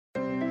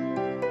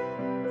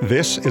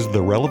This is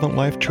the Relevant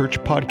Life Church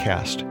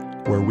podcast,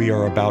 where we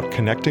are about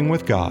connecting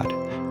with God,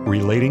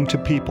 relating to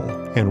people,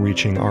 and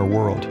reaching our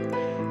world.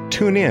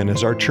 Tune in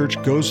as our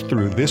church goes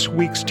through this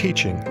week's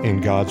teaching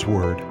in God's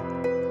Word.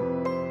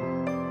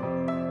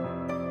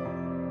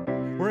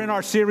 We're in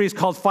our series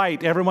called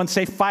Fight. Everyone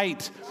say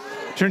fight.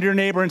 Turn to your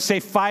neighbor and say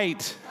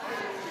fight.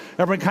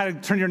 Everyone kind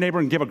of turn to your neighbor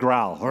and give a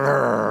growl.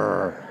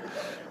 Urgh.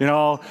 You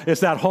know,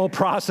 it's that whole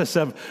process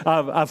of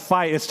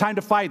fight. It's time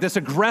to fight, this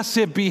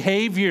aggressive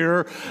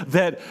behavior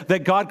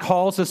that God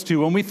calls us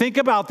to. When we think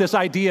about this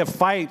idea of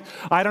fight,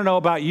 I don't know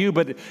about you,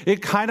 but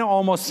it kind of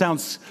almost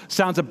sounds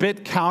a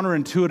bit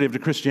counterintuitive to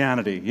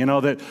Christianity. You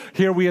know, that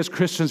here we as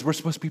Christians, we're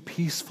supposed to be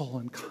peaceful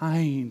and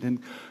kind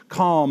and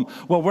calm.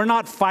 Well, we're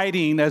not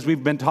fighting, as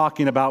we've been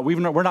talking about,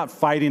 we're not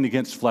fighting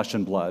against flesh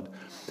and blood.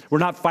 We're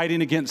not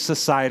fighting against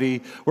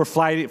society. We're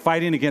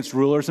fighting against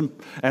rulers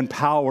and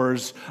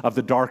powers of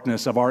the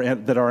darkness that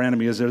our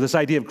enemy is there. This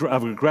idea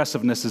of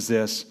aggressiveness is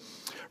this: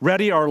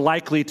 ready or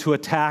likely to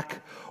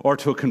attack or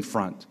to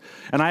confront.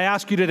 And I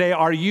ask you today,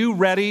 are you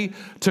ready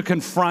to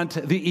confront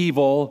the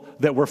evil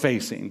that we're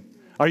facing?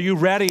 Are you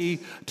ready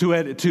to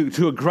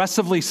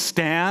aggressively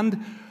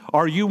stand?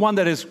 Are you one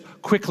that is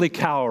quickly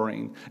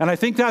cowering? And I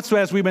think that's,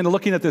 as we've been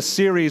looking at this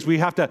series, we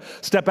have to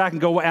step back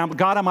and go,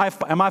 God, am I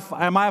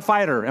a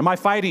fighter? Am I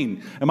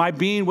fighting? Am I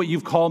being what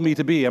you've called me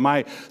to be? Am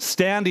I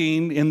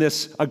standing in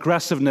this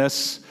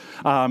aggressiveness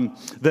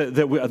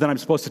that I'm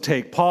supposed to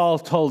take? Paul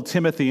told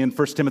Timothy in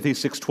 1 Timothy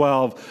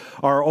 6:12,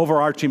 our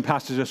overarching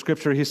passage of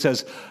Scripture, he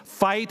says,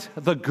 fight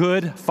the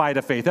good fight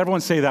of faith.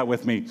 Everyone say that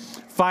with me.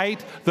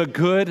 Fight the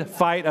good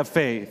fight of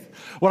faith.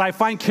 What I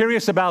find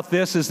curious about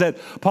this is that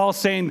Paul's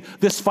saying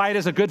this fight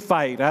is a good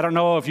fight. I don't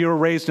know if you were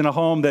raised in a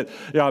home that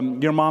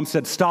your mom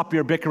said, stop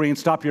your bickering,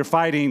 stop your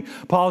fighting.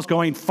 Paul's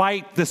going,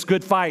 fight this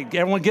good fight.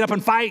 Everyone get up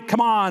and fight.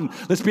 Come on,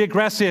 let's be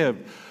aggressive.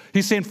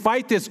 He's saying,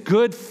 fight this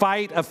good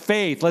fight of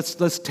faith.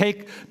 Let's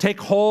take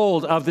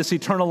hold of this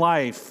eternal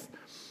life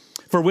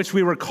for which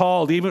we were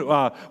called, even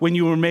when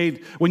you made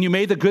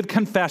the good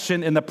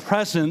confession in the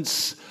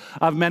presence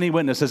of many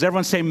witnesses.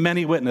 Everyone say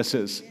many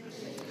witnesses.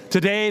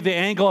 Today, the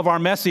angle of our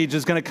message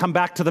is going to come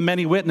back to the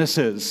many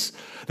witnesses.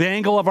 The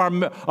angle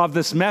of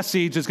this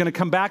message is going to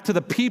come back to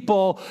the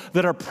people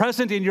that are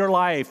present in your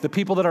life, the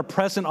people that are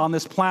present on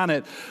this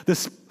planet,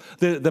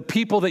 the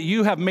people that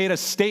you have made a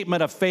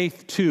statement of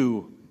faith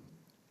to.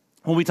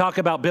 When we talk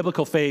about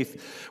biblical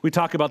faith, we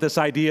talk about this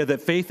idea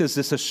that faith is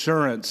this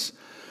assurance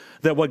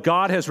that what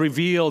God has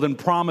revealed and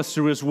promised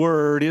through His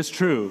Word is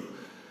true.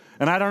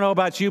 And I don't know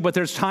about you, but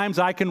there's times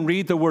I can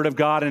read the Word of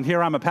God, and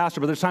here I'm a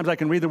pastor, but there's times I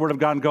can read the Word of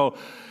God and go,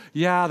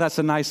 yeah, that's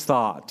a nice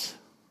thought.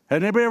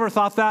 Has anybody ever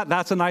thought that?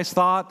 That's a nice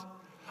thought?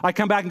 I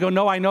come back and go,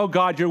 no, I know,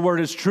 God, your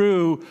Word is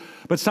true,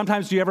 but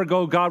sometimes do you ever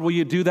go, God, will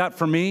you do that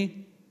for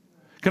me?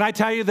 Can I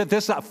tell you that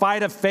this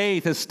fight of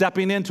faith is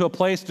stepping into a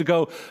place to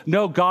go,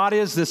 no, God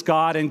is this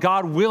God, and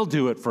God will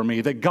do it for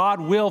me, that God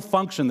will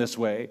function this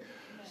way.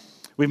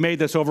 We've made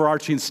this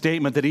overarching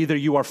statement that either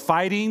you are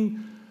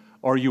fighting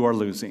or you are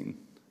losing.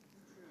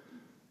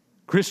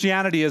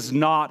 Christianity is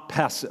not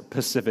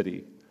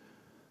passivity.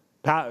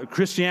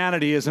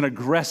 Christianity is an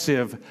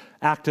aggressive,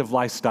 active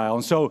lifestyle.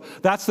 And so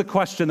that's the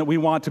question that we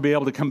want to be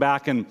able to come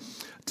back and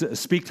to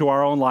speak to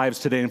our own lives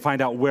today and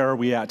find out where are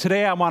we at.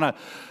 Today I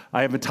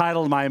have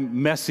entitled my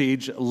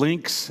message,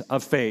 Links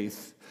of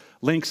Faith.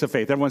 Links of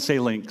Faith. Everyone say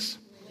links.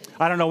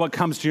 I don't know what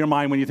comes to your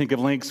mind when you think of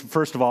links.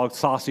 First of all,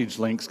 sausage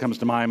links comes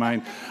to my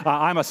mind.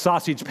 I'm a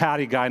sausage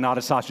patty guy, not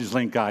a sausage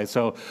link guy.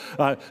 So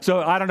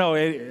I don't know.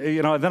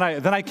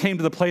 Then I came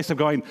to the place of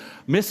going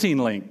missing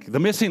link, the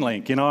missing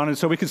link. And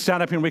so we could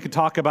stand up here and we could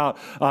talk about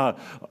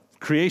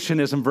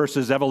creationism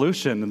versus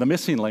evolution and the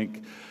missing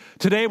link.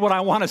 Today, what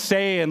I want to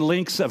say in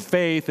Links of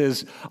Faith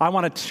is I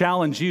want to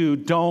challenge you: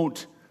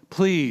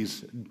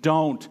 please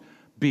don't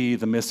be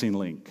the missing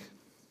link.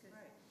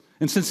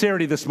 In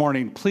sincerity this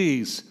morning,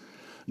 please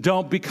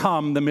don't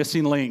become the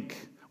missing link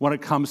when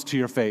it comes to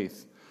your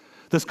faith.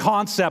 This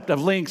concept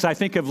of links, I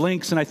think of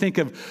links and I think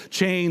of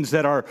chains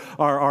that are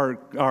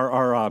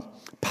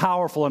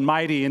powerful and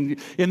mighty.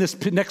 And in this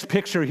next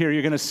picture here,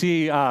 you're going to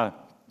see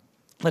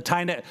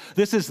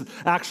this is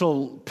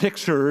actual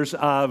pictures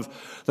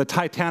of the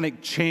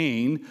Titanic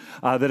chain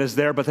that is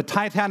there, but the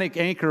Titanic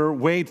anchor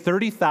weighed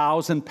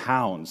 30,000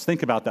 pounds.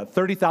 Think about that,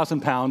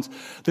 30,000 pounds.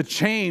 The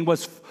chain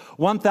was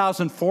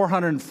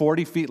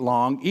 1,440 feet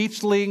long.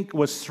 Each link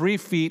was 3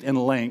 feet in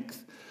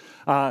length,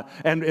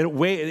 and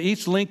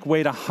each link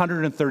weighed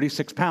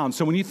 136 pounds.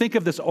 So when you think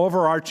of this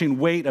overarching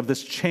weight of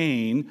this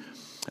chain,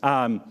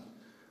 I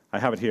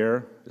have it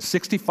here,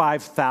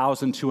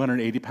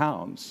 65,280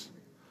 pounds.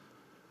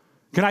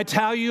 Can I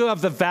tell you of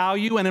the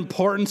value and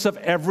importance of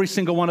every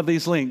single one of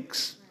these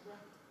links?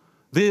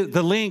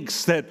 The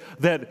links that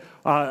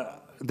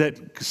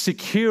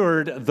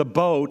secured the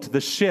boat,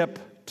 the ship,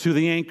 to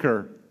the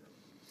anchor.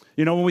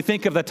 When we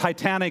think of the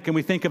Titanic and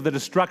we think of the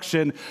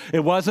destruction,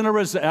 it wasn't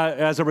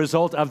as a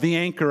result of the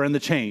anchor and the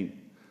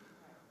chain.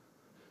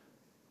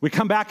 We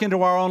come back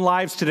into our own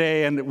lives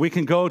today, and we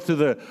can go to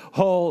the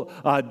whole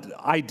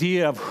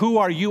idea of who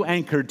are you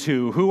anchored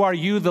to? Who are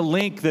you the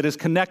link that is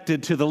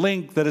connected to the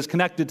link that is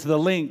connected to the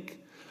link?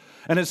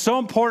 And it's so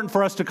important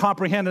for us to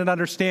comprehend and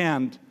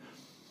understand.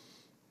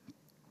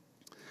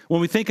 When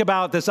we think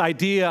about this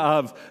idea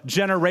of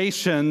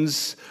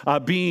generations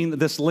being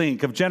this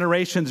link, of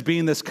generations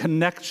being this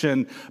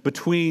connection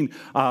between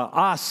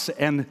us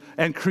and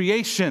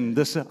creation,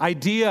 this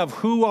idea of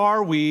who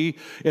are we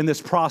in this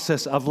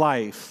process of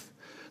life.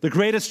 The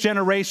greatest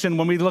generation,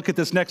 when we look at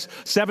this next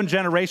 7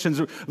 generations,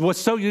 what's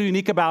so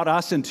unique about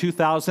us in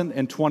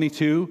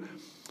 2022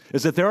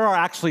 is that there are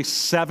actually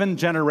 7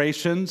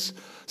 generations.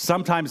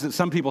 Sometimes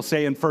some people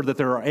infer that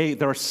there are 8.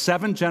 There are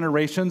 7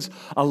 generations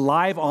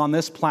alive on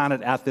this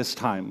planet at this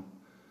time.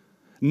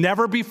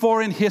 Never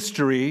before in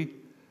history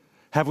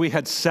have we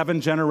had 7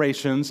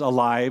 generations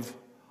alive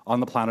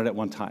on the planet at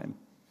one time.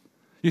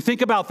 You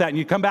think about that and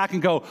you come back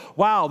and go,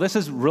 wow, this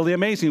is really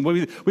amazing.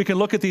 We can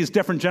look at these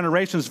different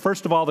generations.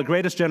 First of all, the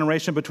greatest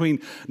generation between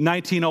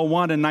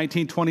 1901 and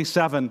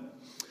 1927.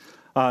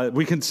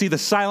 We can see the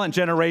silent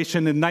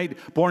generation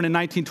born in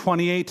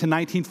 1928 to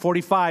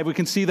 1945. We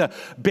can see the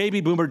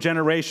baby boomer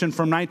generation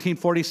from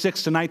 1946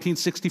 to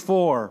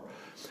 1964.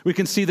 We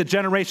can see the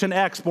Generation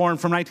X born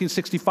from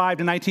 1965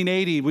 to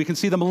 1980. We can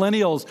see the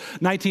millennials,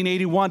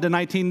 1981 to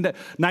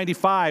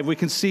 1995. We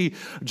can see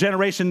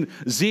Generation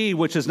Z,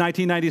 which is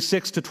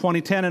 1996 to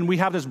 2010. And we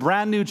have this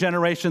brand new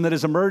generation that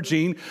is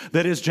emerging,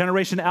 that is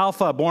Generation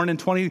Alpha, born in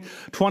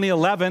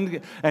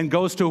 2011 and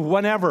goes to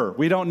whenever.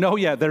 We don't know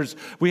yet.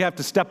 We have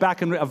to step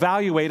back and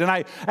evaluate. And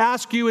I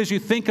ask you, as you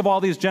think of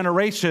all these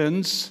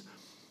generations,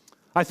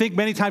 I think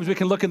many times we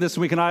can look at this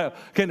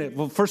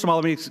and first of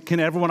all, can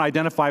everyone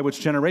identify which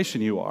generation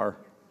you are?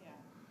 Yeah.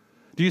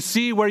 Do you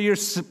see where you're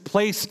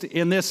placed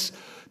in this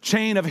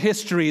chain of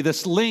history,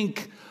 this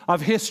link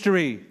of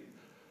history?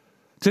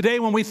 Today,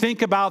 when we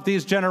think about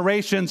these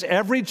generations,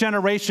 every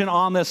generation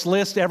on this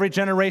list, every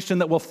generation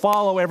that will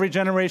follow, every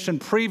generation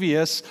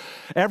previous,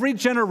 every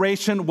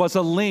generation was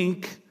a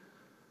link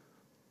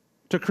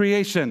to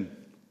creation.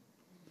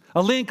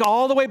 A link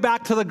all the way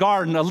back to the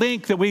garden, a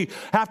link that we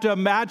have to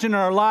imagine in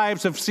our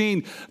lives of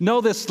seeing.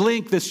 No, this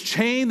link, this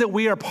chain that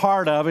we are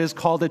part of is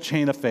called a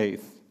chain of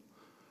faith.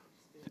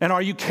 And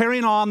are you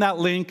carrying on that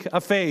link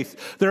of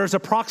faith? There's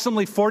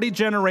approximately 40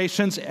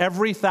 generations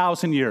every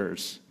 1,000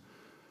 years.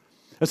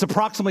 It's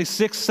approximately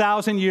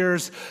 6,000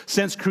 years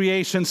since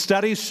creation.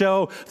 Studies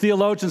show,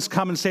 theologians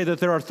come and say that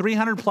there are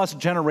 300 plus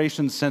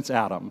generations since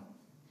Adam.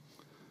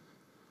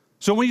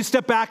 So when you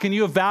step back and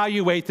you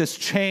evaluate this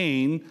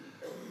chain,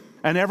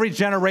 and every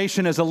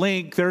generation is a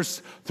link,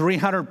 there's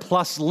 300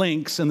 plus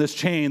links in this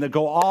chain that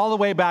go all the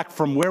way back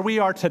from where we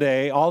are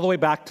today, all the way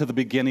back to the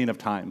beginning of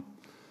time.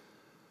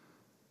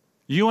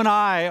 You and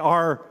I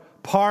are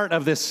part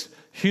of this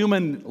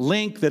human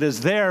link that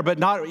is there, but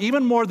not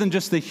even more than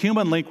just the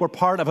human link, we're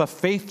part of a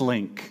faith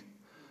link.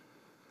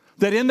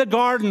 That in the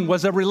garden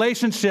was a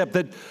relationship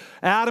that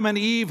Adam and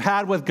Eve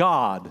had with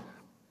God.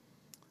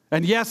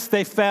 And yes,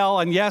 they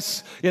fell, and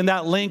yes, in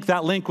that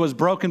link was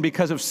broken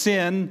because of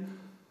sin.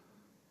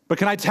 But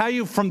can I tell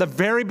you, from the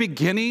very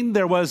beginning,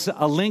 there was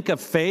a link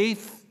of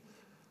faith,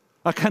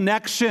 a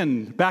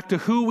connection back to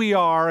who we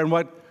are and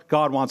what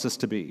God wants us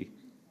to be.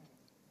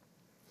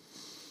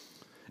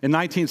 In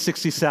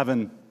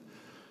 1967,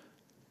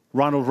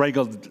 Ronald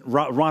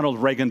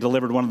Reagan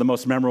delivered one of the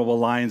most memorable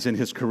lines in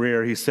his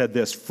career. He said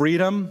this: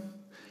 "Freedom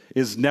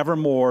is never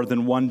more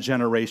than one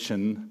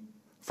generation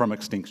from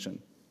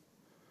extinction."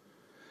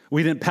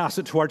 We didn't pass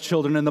it to our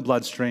children in the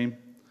bloodstream.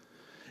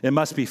 It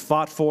must be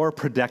fought for,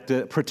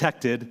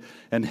 protected,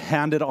 and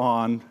handed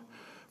on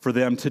for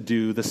them to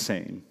do the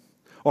same.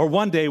 Or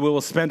one day we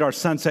will spend our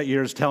sunset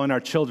years telling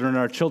our children and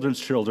our children's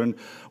children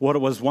what it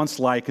was once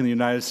like in the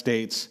United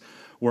States,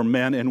 where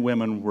men and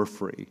women were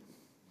free.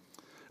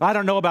 I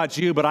don't know about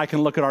you, but I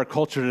can look at our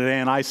culture today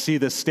and I see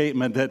this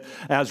statement that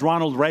as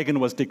Ronald Reagan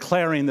was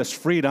declaring this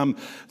freedom,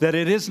 that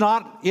it is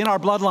not in our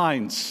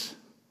bloodlines.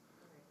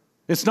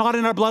 It's not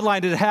in our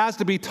bloodline. It has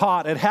to be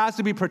taught. It has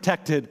to be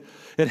protected.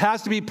 It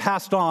has to be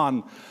passed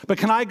on. But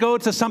can I go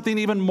to something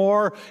even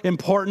more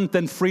important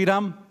than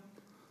freedom?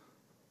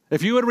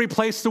 If you would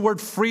replace the word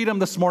freedom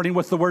this morning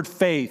with the word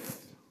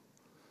faith.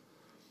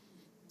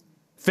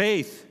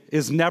 Faith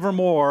is never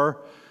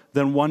more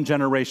than one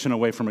generation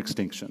away from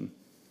extinction.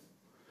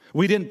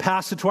 We didn't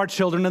pass it to our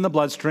children in the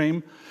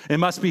bloodstream. It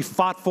must be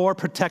fought for,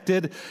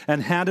 protected,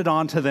 and handed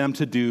on to them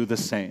to do the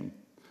same.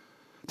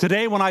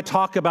 Today, when I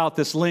talk about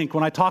this link,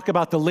 when I talk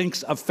about the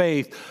links of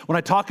faith, when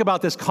I talk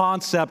about this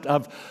concept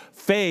of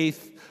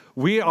faith,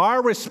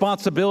 our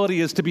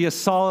responsibility is to be a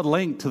solid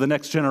link to the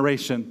next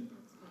generation.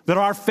 That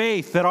our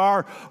faith, that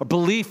our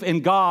belief in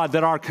God,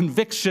 that our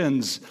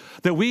convictions,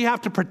 that we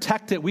have to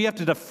protect it, we have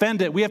to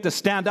defend it, we have to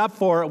stand up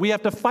for it, we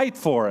have to fight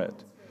for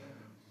it.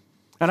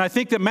 And I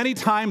think that many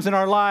times in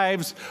our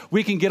lives,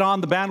 we can get on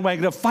the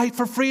bandwagon of fight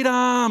for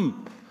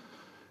freedom.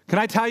 Can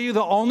I tell you,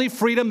 the only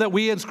freedom that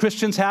we as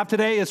Christians have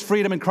today is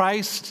freedom in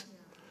Christ?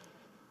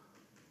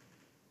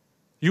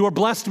 You are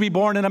blessed to be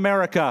born in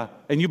America,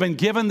 and you've been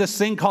given this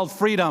thing called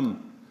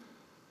freedom.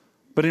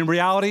 But in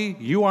reality,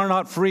 you are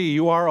not free.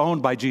 You are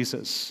owned by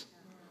Jesus.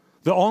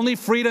 The only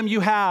freedom you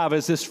have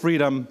is this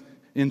freedom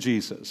in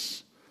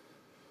Jesus.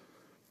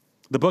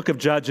 The book of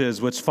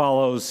Judges, which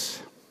follows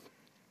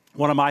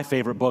one of my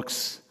favorite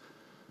books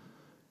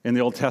in the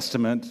Old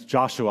Testament,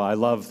 Joshua. I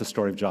love the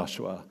story of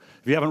Joshua.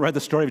 If you haven't read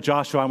the story of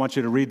Joshua, I want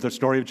you to read the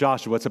story of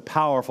Joshua. It's a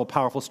powerful,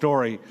 powerful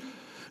story.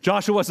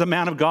 Joshua was the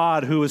man of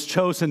God who was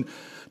chosen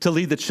to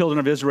lead the children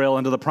of Israel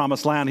into the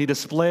promised land. He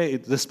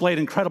displayed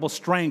incredible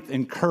strength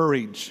and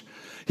courage.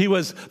 He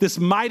was this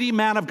mighty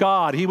man of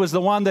God. He was the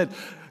one that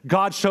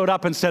God showed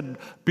up and said,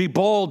 be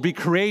bold, be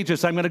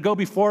courageous. I'm going to go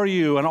before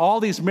you. And all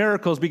these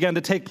miracles began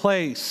to take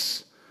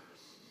place.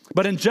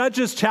 But in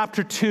Judges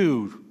chapter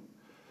 2,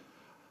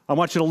 I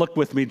want you to look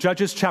with me.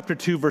 Judges chapter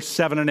 2, verse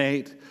 7 and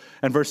 8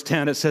 and verse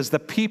 10, it says, the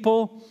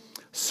people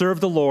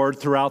served the Lord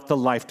throughout the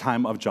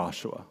lifetime of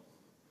Joshua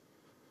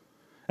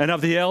and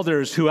of the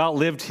elders who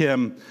outlived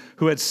him,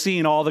 who had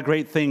seen all the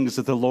great things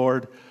that the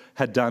Lord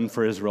had done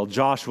for Israel.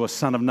 Joshua,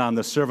 son of Nun,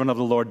 the servant of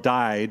the Lord,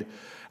 died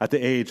at the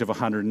age of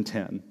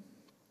 110.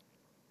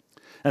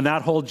 And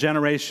that whole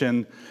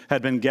generation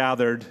had been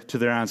gathered to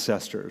their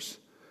ancestors.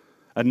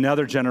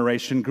 Another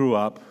generation grew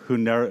up who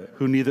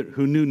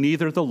knew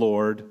neither the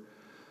Lord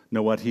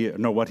nor what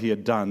he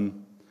had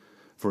done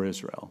for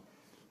Israel.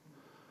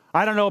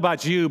 I don't know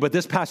about you, but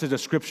this passage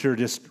of Scripture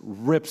just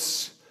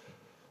rips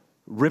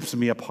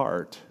me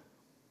apart.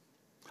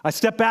 I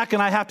step back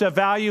and I have to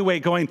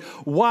evaluate going,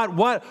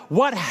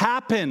 what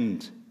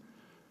happened?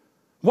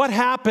 What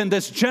happened?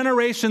 This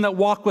generation that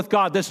walked with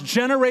God, this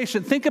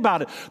generation, think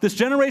about it, this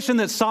generation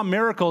that saw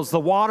miracles, the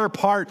water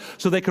part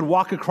so they could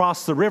walk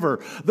across the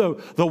river,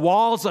 the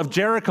walls of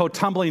Jericho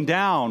tumbling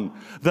down,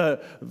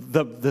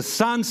 the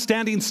sun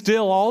standing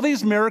still, all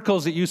these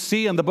miracles that you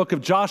see in the book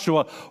of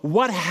Joshua.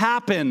 What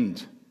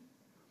happened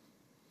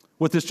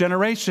with this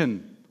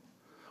generation?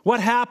 What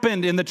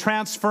happened in the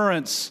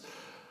transference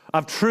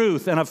of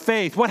truth and of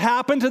faith? What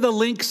happened to the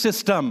link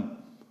system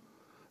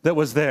that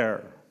was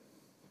there?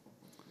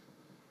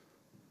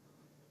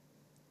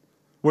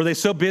 Were they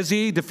so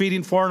busy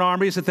defeating foreign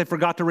armies that they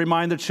forgot to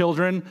remind their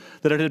children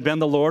that it had been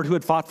the Lord who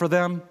had fought for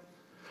them?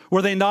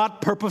 Were they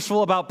not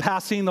purposeful about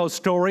passing those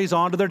stories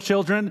on to their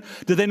children?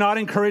 Did they not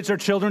encourage their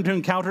children to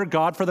encounter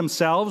God for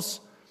themselves?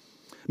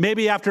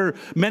 Maybe after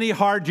many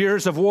hard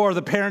years of war,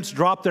 the parents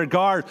dropped their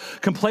guard,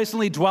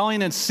 complacently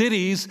dwelling in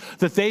cities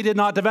that they did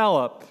not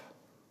develop,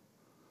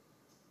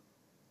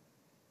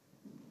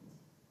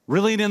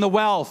 reeling in the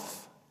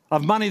wealth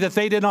of money that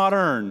they did not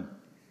earn,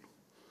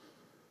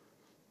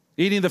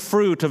 eating the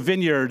fruit of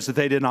vineyards that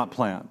they did not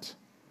plant.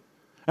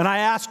 And I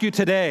ask you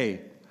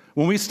today,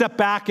 when we step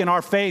back in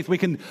our faith, we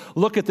can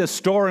look at this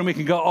story and we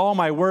can go, oh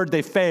my word,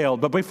 they failed.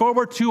 But before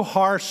we're too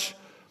harsh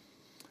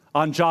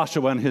on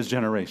Joshua and his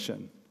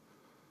generation,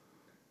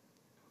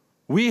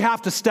 we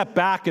have to step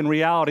back in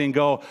reality and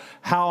go,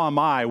 how am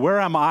I? Where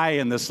am I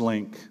in this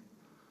link?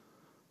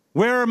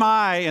 Where am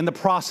I in the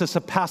process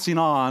of passing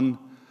on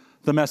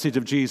the message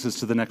of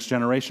Jesus to the next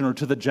generation or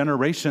to the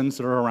generations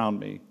that are around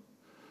me?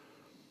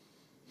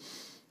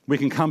 We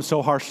can come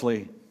so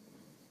harshly.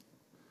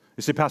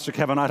 You say, Pastor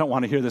Kevin, I don't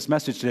want to hear this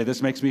message today.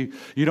 This makes me,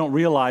 you don't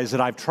realize that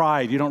I've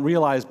tried. You don't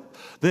realize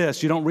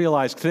this. You don't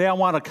realize. Today I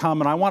want to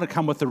come, and I want to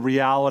come with the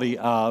reality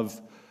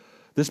of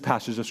this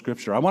passage of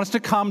Scripture. I want us to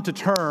come to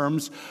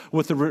terms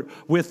with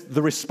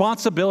the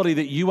responsibility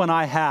that you and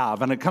I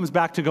have. And it comes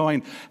back to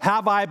going,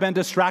 have I been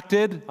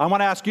distracted? I want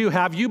to ask you,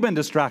 have you been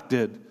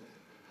distracted?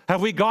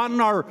 Have we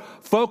gotten our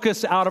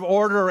focus out of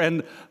order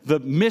and the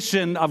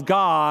mission of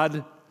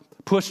God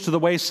pushed to the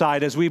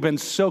wayside as we've been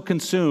so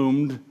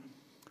consumed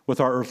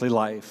with our earthly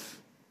life?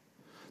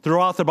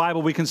 Throughout the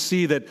Bible, we can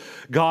see that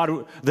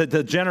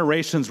the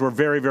generations were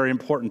very, very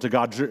important to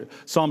God.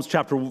 Psalms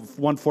chapter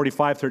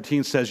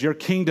 145:13 says, your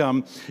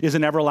kingdom is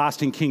an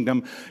everlasting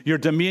kingdom. Your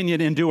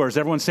dominion endures.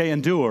 Everyone say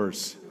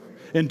endures.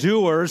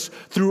 Endures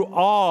through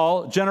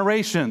all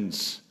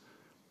generations.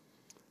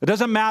 It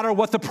doesn't matter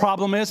what the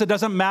problem is. It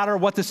doesn't matter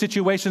what the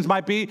situations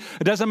might be.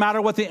 It doesn't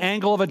matter what the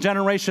angle of a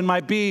generation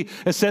might be.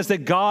 It says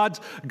that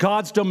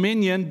God's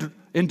dominion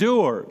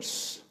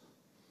endures.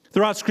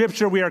 Throughout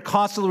Scripture, we are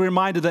constantly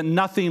reminded that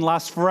nothing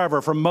lasts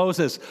forever, from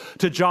Moses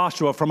to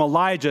Joshua, from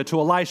Elijah to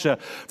Elisha,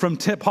 from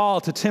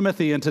Paul to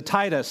Timothy and to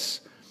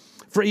Titus,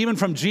 even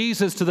from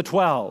Jesus to the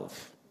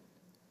 12.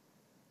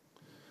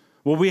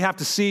 What we have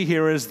to see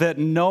here is that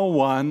no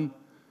one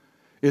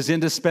is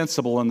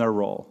indispensable in their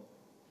role.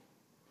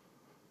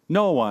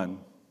 No one.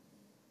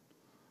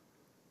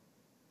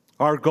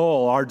 Our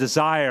goal, our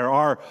desire,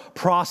 our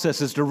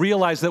process is to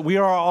realize that we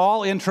are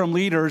all interim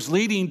leaders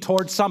leading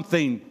towards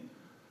something,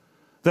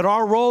 that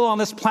our role on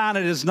this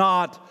planet is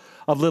not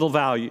of little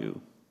value.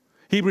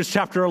 Hebrews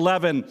chapter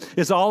 11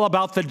 is all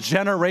about the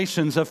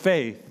generations of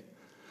faith.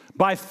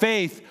 By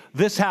faith,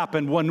 this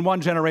happened in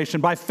one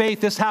generation. By faith,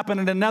 this happened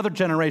in another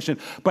generation.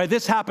 By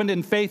this happened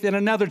in faith in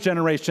another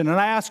generation. And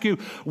I ask you,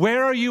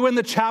 where are you in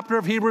the chapter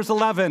of Hebrews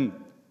 11?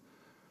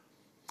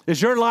 Is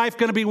your life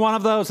going to be one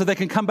of those that they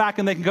can come back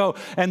and they can go,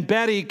 and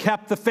Betty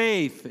kept the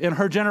faith in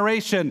her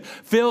generation.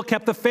 Phil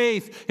kept the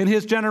faith in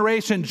his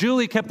generation.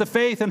 Julie kept the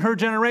faith in her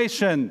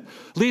generation.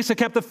 Lisa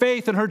kept the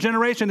faith in her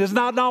generation. Is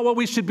that not what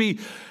we should be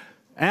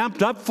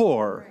amped up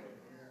for?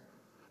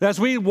 As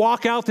we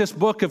walk out this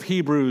book of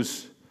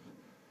Hebrews,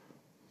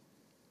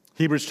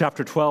 Hebrews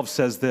chapter 12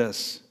 says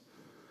this.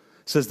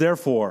 It says,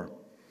 therefore,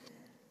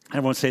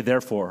 everyone say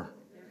therefore.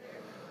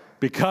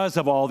 Because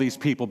of all these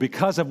people,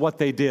 because of what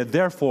they did,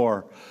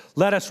 therefore,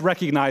 let us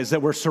recognize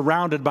that we're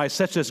surrounded by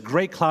such a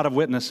great cloud of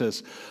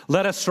witnesses.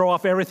 Let us throw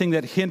off everything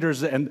that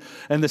hinders and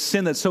the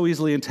sin that so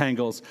easily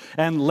entangles,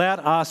 and let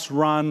us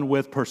run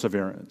with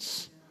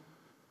perseverance.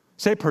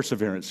 Say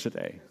perseverance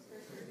today.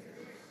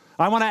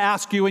 I want to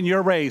ask you in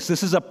your race,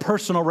 this is a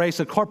personal race,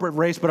 a corporate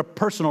race, but a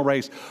personal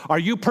race. Are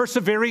you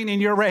persevering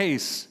in your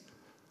race?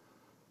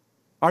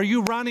 Are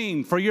you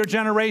running for your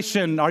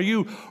generation? Are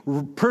you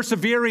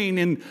persevering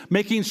in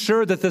making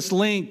sure that this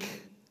link,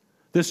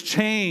 this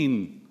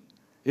chain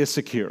is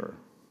secure?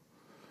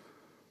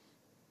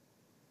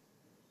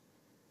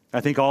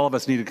 I think all of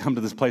us need to come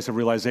to this place of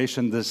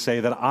realization to say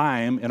that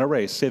I'm in a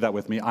race. Say that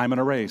with me. I'm in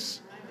a race.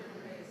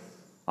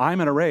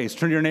 I'm in a race.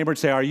 Turn to your neighbor and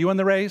say, are you in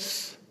the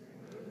race?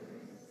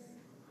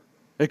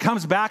 It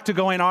comes back to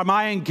going, am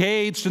I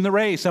engaged in the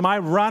race? Am I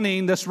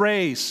running this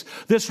race?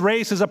 This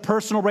race is a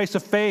personal race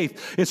of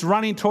faith. It's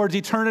running towards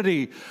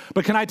eternity.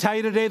 But can I tell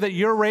you today that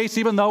your race,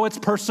 even though it's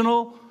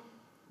personal,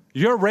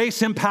 your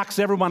race impacts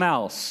everyone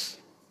else.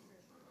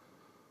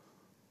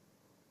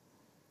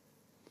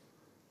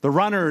 The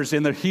runners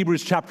in the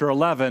Hebrews chapter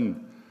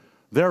 11,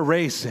 their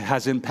race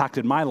has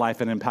impacted my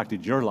life and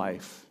impacted your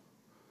life.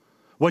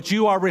 What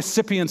you are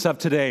recipients of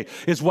today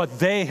is what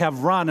they have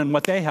run and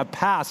what they have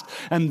passed,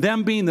 and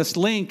them being this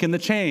link in the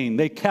chain.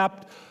 They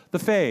kept the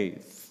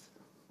faith.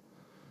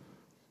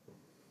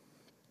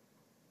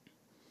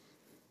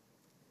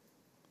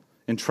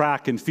 In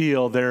track and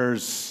field,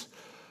 there's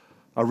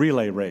a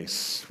relay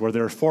race where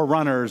there are 4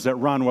 runners that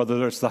run,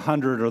 whether it's the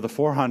 100 or the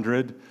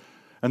 400,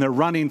 and they're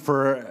running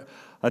for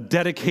a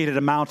dedicated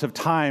amount of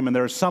time, and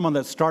there's someone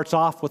that starts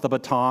off with a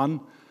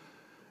baton,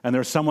 and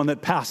there's someone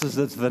that passes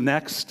it to the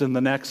next and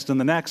the next and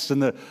the next,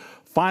 and the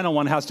final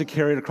one has to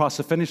carry it across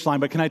the finish line.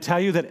 But can I tell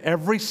you that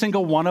every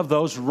single one of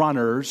those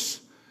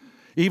runners,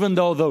 even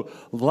though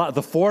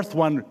the fourth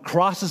one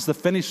crosses the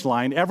finish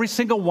line, every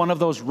single one of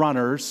those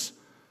runners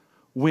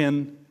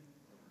win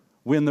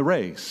the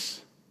race.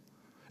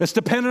 It's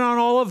dependent on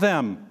all of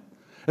them.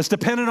 It's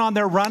dependent on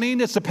their running.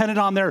 It's dependent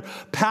on their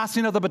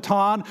passing of the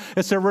baton.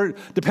 It's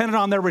dependent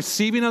on their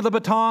receiving of the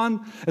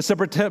baton. It's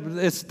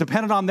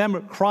dependent on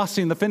them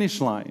crossing the finish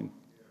line.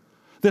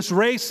 This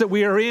race that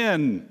we are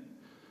in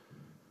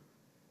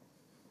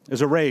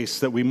is a race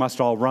that we must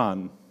all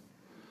run.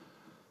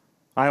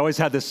 I always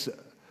had this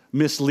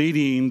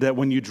misleading that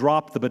when you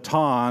dropped the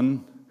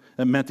baton,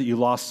 it meant that you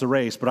lost the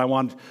race. But I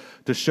want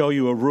to show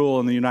you a rule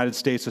in the United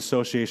States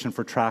Association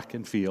for Track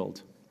and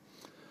Field.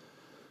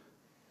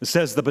 It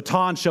says the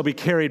baton shall be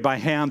carried by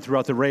hand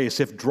throughout the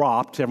race. If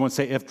dropped, everyone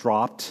say if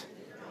dropped.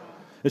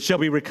 It shall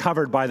be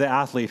recovered by the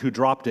athlete who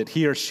dropped it.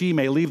 He or she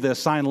may leave the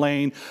assigned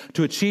lane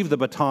to achieve the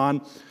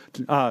baton,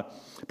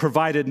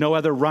 provided no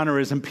other runner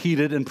is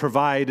impeded, and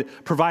provided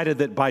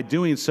that by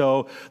doing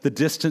so, the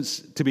distance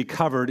to be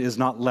covered is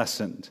not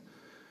lessened.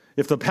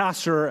 If the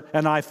pastor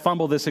and I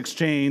fumble this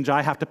exchange,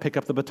 I have to pick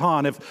up the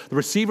baton. If the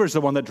receiver is the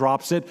one that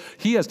drops it,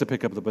 he has to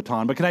pick up the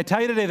baton. But can I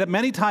tell you today that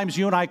many times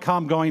you and I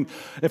come going,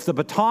 if the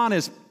baton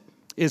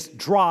is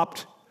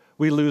dropped,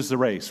 we lose the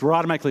race. We're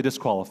automatically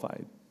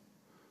disqualified.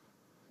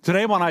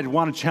 Today, what I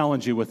want to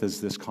challenge you with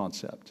is this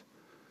concept.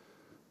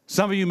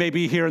 Some of you may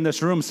be here in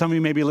this room, some of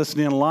you may be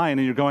listening online,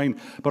 and you're going,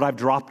 but I've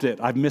dropped it.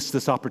 I've missed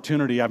this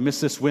opportunity. I've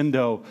missed this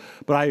window.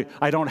 But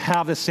I don't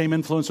have the same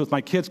influence with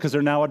my kids because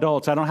they're now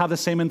adults. I don't have the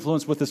same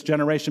influence with this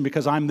generation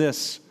because I'm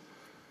this.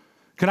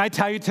 Can I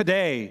tell you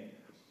today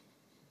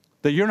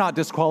that you're not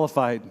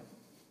disqualified?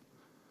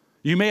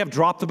 You may have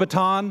dropped the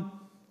baton.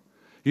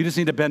 You just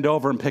need to bend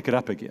over and pick it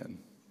up again.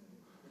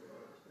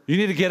 You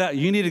need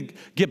to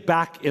get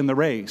back in the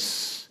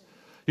race.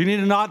 You need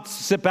to not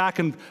sit back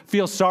and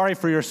feel sorry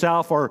for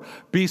yourself or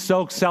be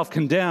so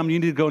self-condemned. You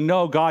need to go,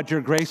 no, God, your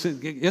grace.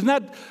 Isn't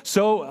that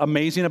so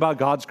amazing about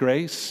God's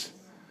grace?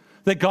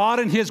 That God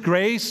in his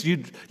grace, you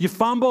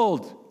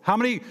fumbled. How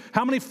many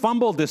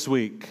fumbled this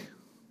week?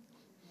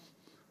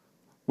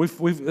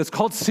 It's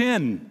called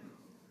sin.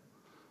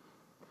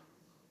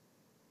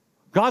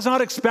 God's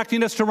not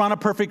expecting us to run a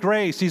perfect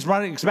race. He's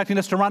expecting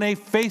us to run a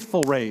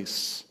faithful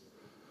race.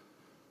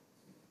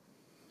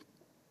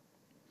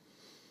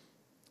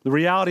 The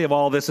reality of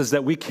all this is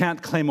that we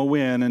can't claim a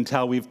win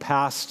until we've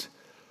passed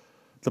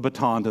the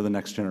baton to the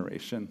next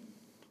generation.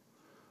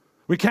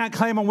 We can't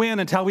claim a win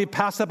until we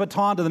pass that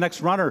baton to the next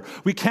runner.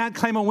 We can't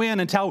claim a win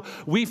until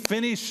we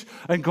finish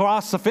and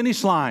cross the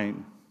finish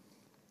line.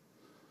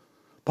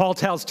 Paul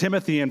tells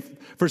Timothy in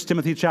 1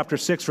 Timothy chapter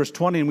 6, verse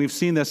 20, and we've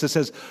seen this.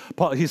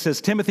 He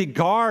says, Timothy,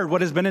 guard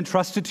what has been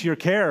entrusted to your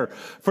care.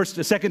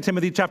 2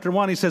 Timothy chapter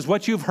 1, he says,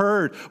 what you've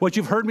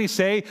heard me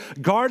say,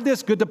 guard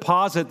this good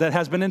deposit that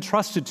has been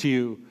entrusted to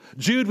you.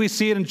 Jude, we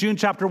see it in Jude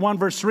chapter 1,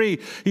 verse 3.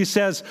 He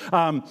says,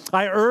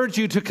 I urge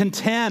you to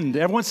contend.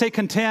 Everyone say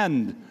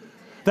contend.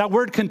 That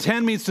word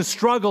contend means to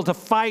struggle, to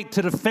fight,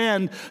 to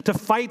defend, to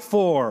fight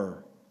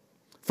for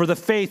the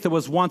faith that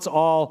was once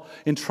all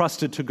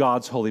entrusted to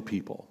God's holy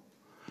people.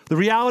 The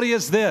reality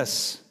is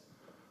this,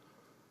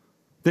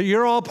 that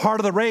you're all part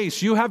of the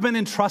race. You have been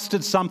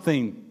entrusted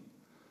something.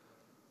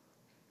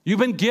 You've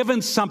been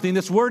given something.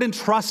 This word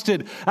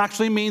entrusted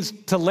actually means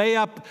to lay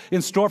up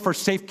in store for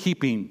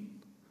safekeeping.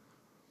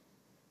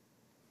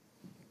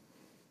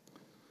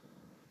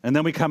 And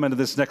then we come into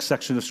this next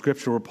section of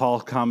Scripture where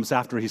Paul comes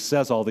after he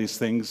says all these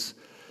things,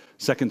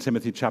 2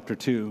 Timothy chapter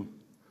 2.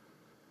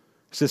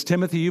 He says,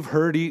 Timothy, you've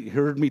heard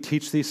me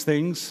teach these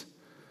things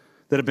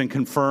that have been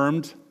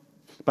confirmed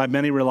by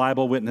many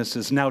reliable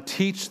witnesses. Now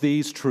teach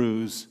these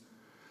truths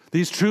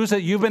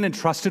that you've been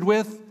entrusted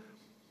with,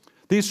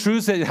 these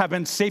truths that have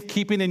been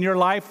safekeeping in your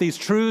life, these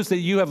truths that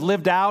you have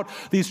lived out,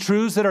 these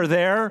truths that are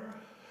there.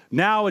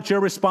 Now it's your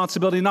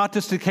responsibility not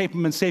just to keep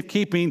them in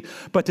safekeeping,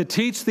 but to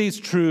teach these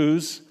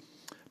truths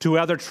to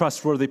other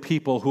trustworthy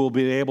people who will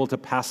be able to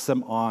pass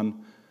them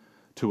on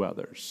to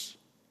others.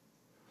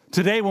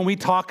 Today, when we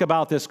talk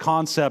about this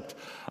concept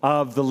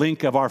of the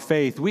link of our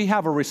faith, we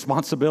have a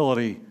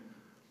responsibility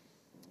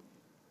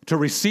to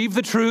receive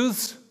the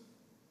truths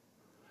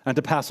and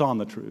to pass on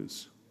the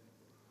truths.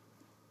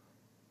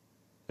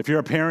 If you're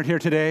a parent here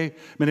today,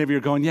 many of you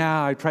are going,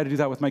 yeah, I try to do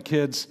that with my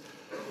kids.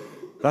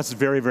 That's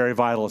very, very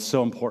vital. It's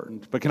so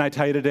important. But can I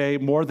tell you today,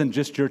 more than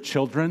just your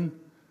children,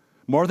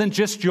 more than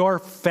just your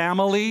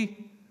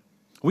family,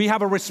 we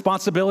have a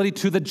responsibility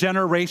to the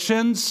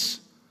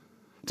generations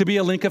to be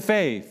a link of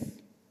faith.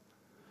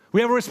 We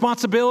have a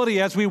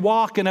responsibility as we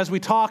walk and as we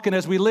talk and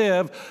as we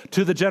live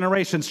to the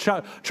generations.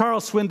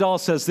 Charles Swindoll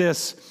says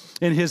this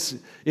in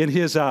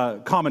his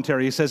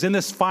commentary. He says, in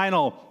this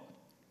final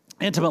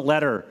intimate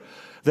letter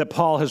that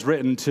Paul has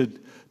written to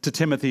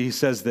Timothy, he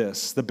says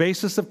this, the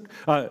basis of,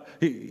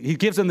 he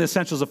gives him the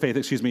essentials of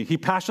faith, He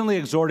passionately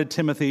exhorted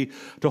Timothy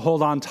to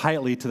hold on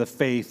tightly to the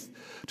faith,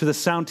 to the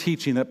sound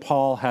teaching that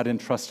Paul had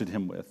entrusted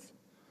him with.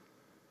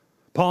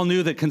 Paul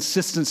knew that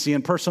consistency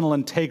and personal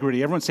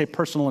integrity, everyone say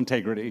personal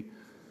integrity,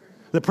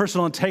 the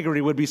personal integrity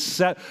would be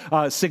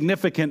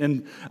significant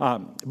and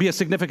be a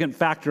significant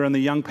factor in the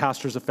young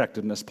pastor's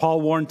effectiveness.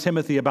 Paul warned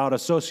Timothy about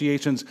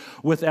associations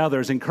with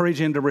others,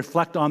 encouraging him to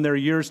reflect on their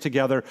years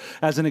together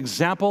as an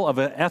example of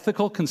an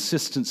ethical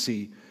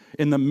consistency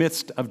in the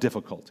midst of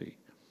difficulty.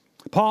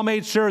 Paul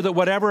made sure that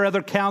whatever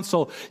other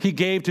counsel he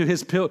gave to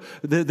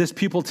this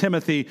pupil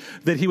Timothy,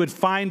 that he would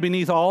find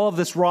beneath all of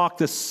this rock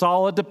this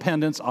solid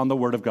dependence on the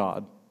Word of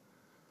God.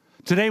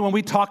 Today, when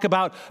we talk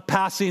about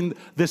passing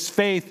this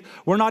faith,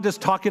 we're not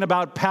just talking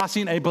about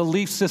passing a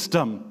belief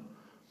system.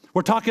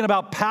 We're talking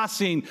about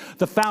passing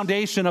the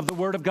foundation of the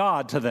Word of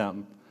God to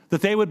them, that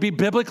they would be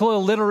biblically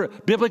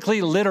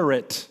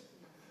literate.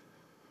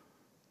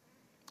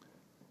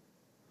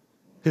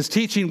 His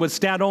teaching would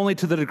stand only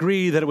to the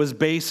degree that it was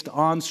based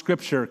on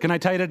Scripture. Can I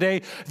tell you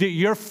today that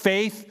your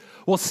faith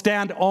will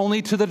stand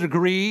only to the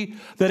degree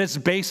that it's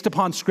based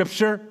upon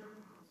Scripture?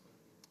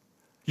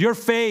 Your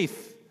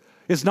faith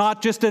is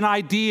not just an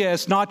idea,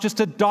 it's not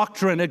just a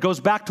doctrine. It goes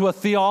back to a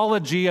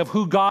theology of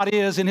who God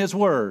is in His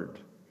Word.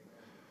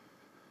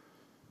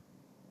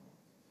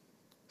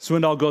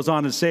 Swindoll goes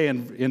on to say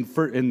in 2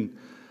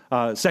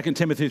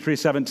 Timothy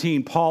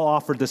 3:17, Paul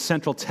offered the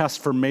central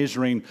test for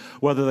measuring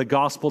whether the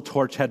gospel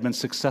torch had been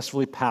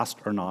successfully passed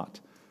or not.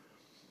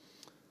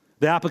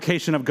 The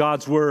application of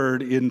God's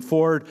Word in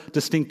 4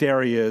 distinct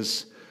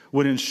areas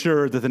would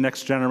ensure that the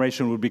next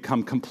generation would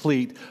become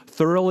complete,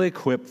 thoroughly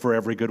equipped for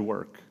every good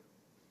work.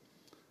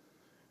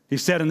 He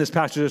said in this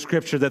passage of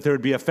Scripture that there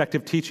would be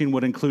effective teaching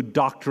would include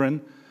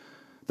doctrine,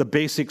 the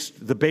basics,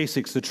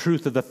 the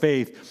truth of the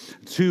faith.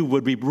 2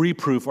 would be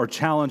reproof or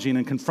challenging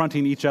and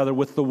confronting each other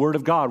with the Word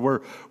of God.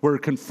 We're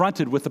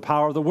confronted with the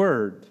power of the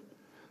Word.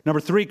 Number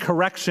 3,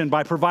 correction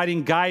by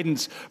providing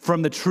guidance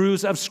from the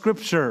truths of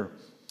Scripture.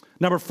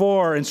 Number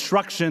 4,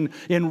 instruction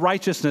in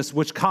righteousness,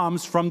 which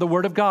comes from the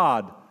Word of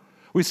God.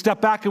 We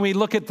step back and we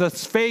look at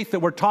this faith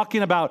that we're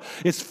talking about.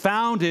 It's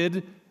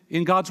founded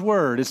in God's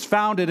Word. It's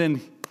founded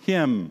in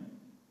Him.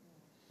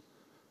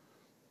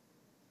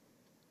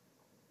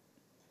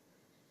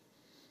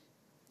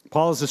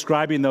 Paul is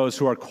describing those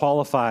who are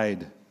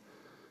qualified.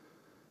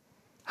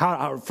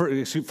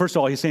 First of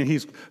all, he's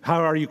saying, how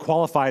are you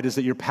qualified? Is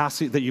that you're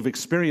passing, that you've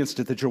experienced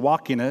it, that you're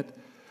walking it,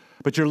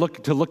 but you're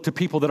look to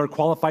people that are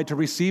qualified to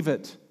receive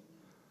it.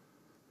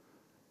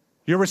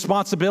 Your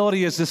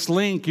responsibility is this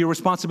link. Your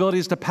responsibility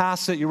is to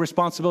pass it. Your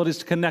responsibility is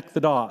to connect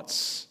the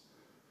dots.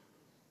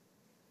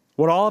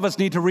 What all of us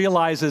need to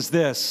realize is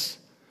this,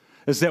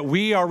 is that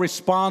we are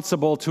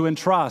responsible to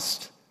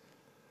entrust.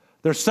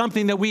 There's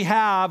something that we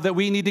have that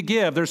we need to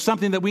give. There's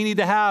something that we need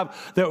to have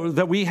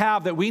that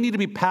we need to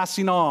be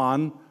passing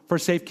on for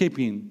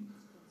safekeeping.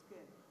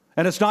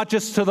 And it's not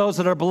just to those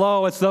that are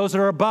below, it's those that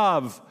are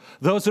above,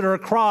 those that are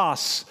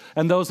across,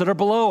 and those that are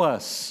below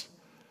us.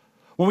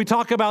 When we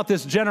talk about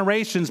this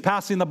generations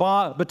passing the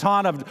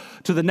baton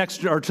to the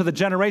next or to the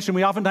generation,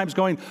 we oftentimes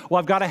going, well,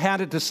 I've got to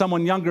hand it to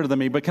someone younger than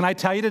me. But can I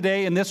tell you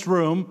today in this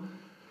room,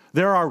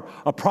 there are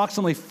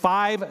approximately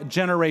 5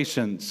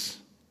 generations.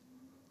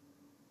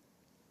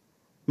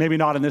 Maybe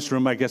not in this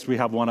room, I guess we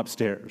have one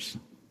upstairs.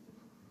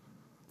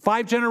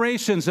 5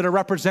 generations that are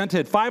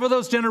represented. 5 of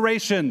those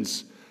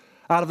generations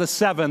out of the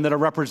 7 that are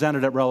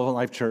represented at Relevant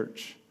Life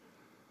Church.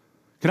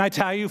 Can I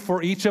tell you,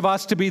 for each of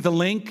us to be the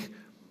link,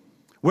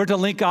 we're to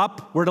link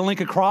up, we're to link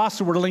across,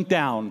 or we're to link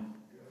down.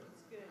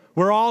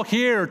 We're all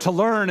here to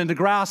learn and to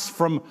grasp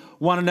from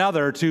one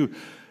another, to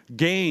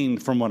gain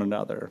from one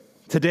another.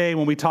 Today,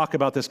 when we talk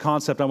about this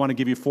concept, I want to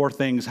give you 4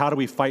 things. How do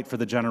we fight for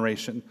the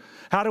generation?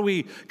 How do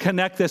we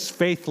connect this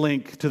faith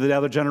link to the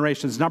other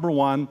generations? Number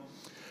 1,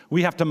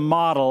 we have to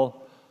model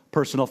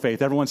personal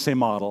faith. Everyone say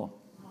model.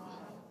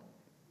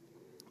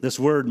 This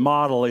word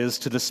model is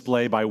to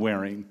display by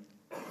wearing.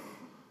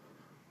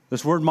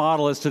 This word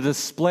model is to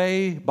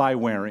display by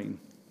wearing.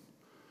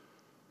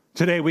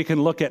 Today we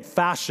can look at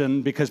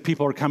fashion because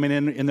people are coming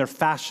in their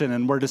fashion,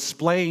 and we're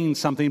displaying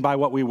something by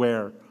what we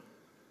wear.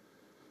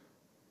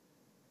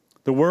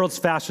 The world's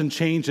fashion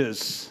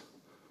changes.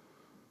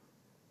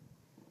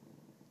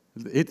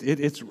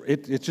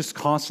 It's just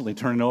constantly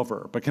turning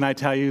over. But can I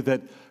tell you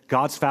that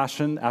God's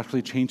fashion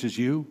actually changes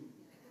you?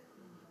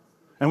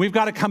 And we've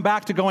got to come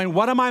back to going,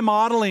 what am I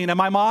modeling?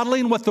 Am I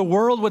modeling what the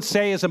world would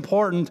say is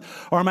important,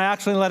 or am I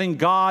actually letting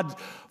God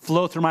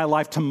flow through my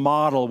life to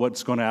model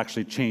what's going to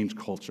actually change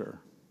culture,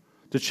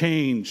 to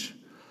change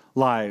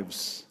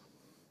lives?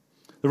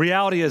 The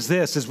reality is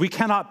this, is we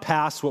cannot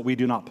pass what we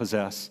do not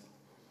possess.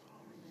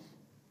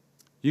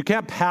 You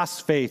can't pass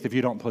faith if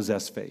you don't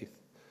possess faith.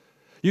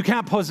 You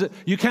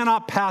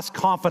cannot pass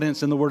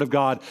confidence in the Word of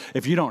God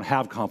if you don't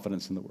have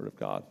confidence in the Word of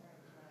God.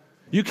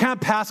 You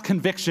can't pass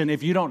conviction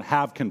if you don't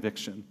have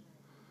conviction.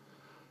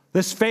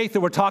 This faith that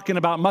we're talking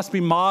about must be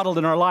modeled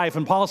in our life.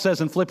 And Paul says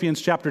in Philippians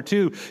chapter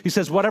 2, he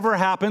says, whatever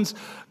happens,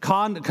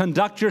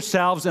 conduct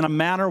yourselves in a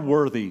manner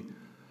worthy.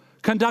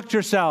 Conduct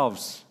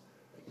yourselves.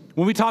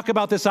 When we talk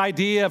about this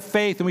idea of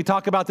faith and we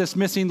talk about this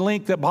missing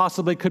link that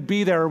possibly could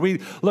be there, or we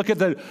look at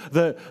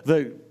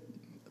the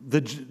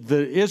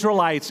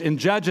Israelites in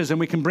Judges and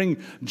we can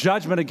bring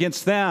judgment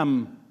against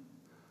them,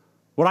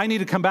 what I need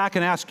to come back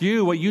and ask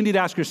you, what you need to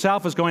ask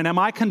yourself is going, am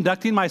I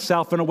conducting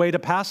myself in a way to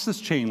pass this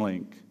chain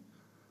link?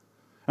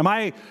 Am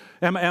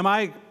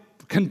I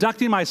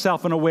conducting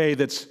myself in a way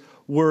that's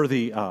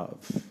worthy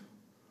of?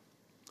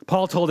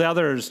 Paul told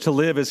others to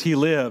live as he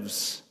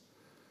lives.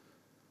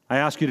 I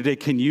ask you today,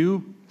 can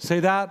you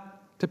say that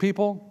to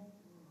people?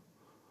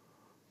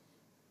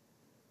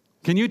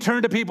 Can you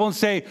turn to people and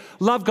say,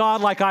 love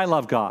God like I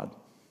love God?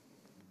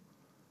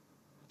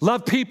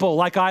 Love people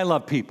like I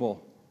love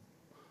people.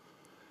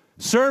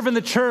 Serve in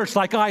the church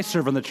like I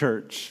serve in the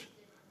church.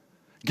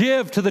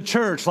 Give to the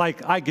church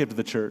like I give to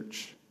the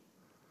church.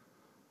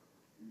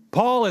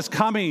 Paul is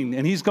coming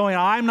and he's going,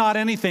 I'm not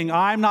anything,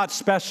 I'm not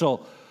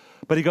special.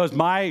 But he goes,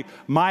 my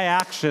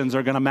actions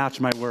are going to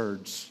match my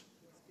words.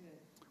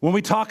 When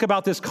we talk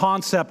about this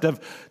concept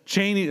of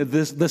chaining,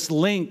 this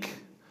link,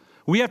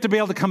 we have to be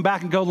able to come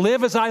back and go,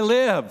 live as I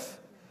live.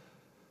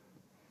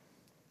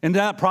 In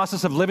that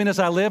process of living as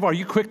I live, are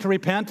you quick to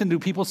repent, and do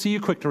people see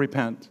you quick to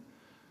repent?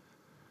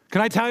 Can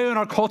I tell you, in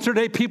our culture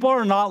today, people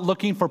are not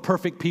looking for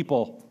perfect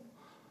people.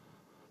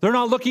 They're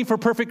not looking for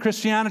perfect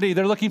Christianity.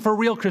 They're looking for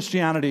real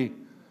Christianity.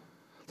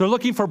 They're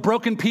looking for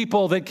broken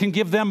people that can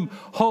give them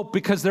hope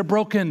because they're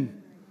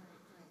broken.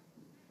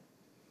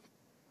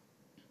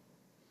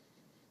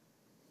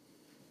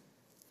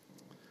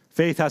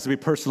 Faith has to be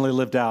personally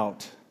lived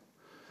out.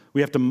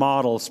 We have to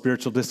model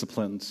spiritual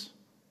disciplines.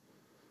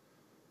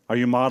 Are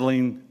you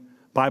modeling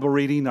Bible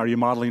reading? Are you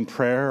modeling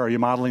prayer? Are you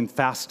modeling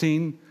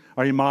fasting?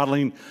 Are you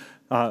modeling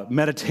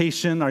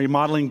meditation? Are you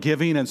modeling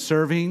giving and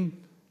serving?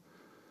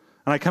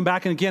 And I come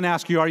back and again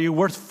ask you, are you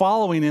worth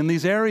following in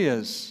these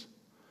areas?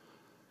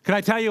 Can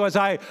I tell you, as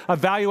I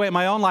evaluate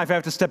my own life, I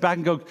have to step back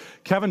and go,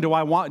 Kevin, do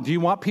you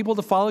want people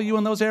to follow you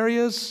in those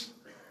areas?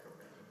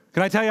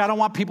 Can I tell you, I don't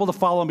want people to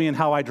follow me in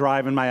how I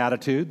drive and my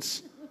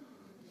attitudes.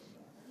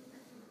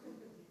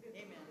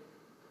 Amen.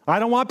 I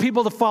don't want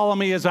people to follow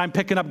me as I'm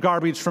picking up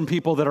garbage from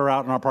people that are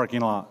out in our parking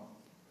lot.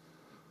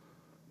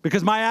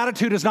 Because my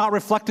attitude is not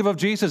reflective of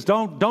Jesus.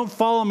 Don't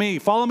follow me.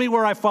 Follow me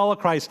where I follow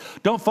Christ.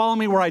 Don't follow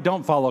me where I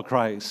don't follow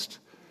Christ.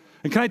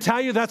 And can I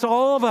tell you, that's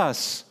all of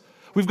us.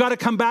 We've got to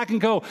come back and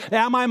go,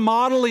 am I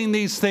modeling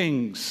these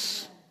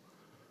things?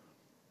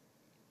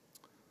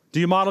 Do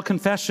you model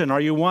confession?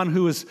 Are you one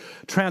who is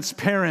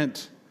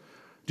transparent?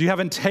 Do you have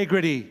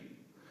integrity?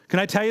 Can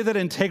I tell you that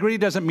integrity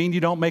doesn't mean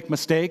you don't make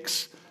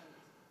mistakes?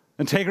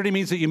 Integrity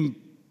means that you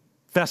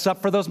fess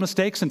up for those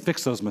mistakes and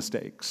fix those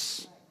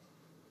mistakes.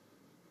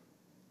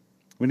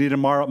 We need to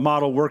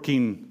model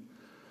working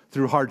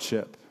through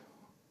hardship.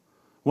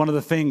 One of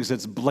the things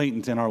that's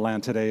blatant in our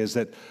land today is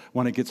that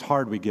when it gets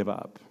hard, we give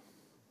up.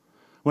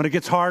 When it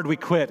gets hard, we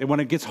quit. And when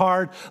it gets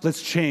hard,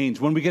 let's change.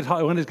 When it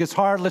gets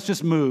hard, let's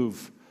just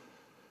move.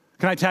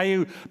 Can I tell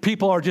you,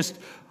 people are just,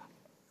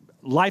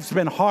 life's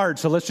been hard,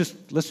 so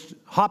let's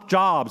hop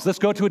jobs. Let's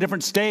go to a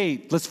different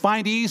state. Let's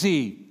find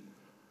easy.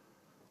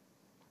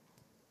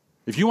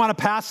 If you want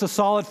to pass the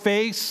solid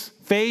faith,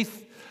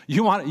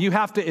 you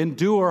have to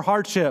endure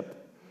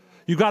hardship.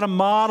 You got to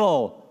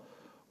model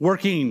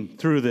working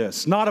through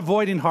this, not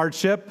avoiding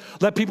hardship.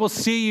 Let people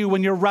see you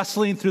when you're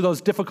wrestling through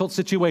those difficult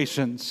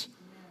situations.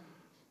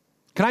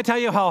 Can I tell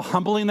you how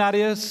humbling that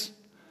is?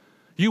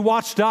 You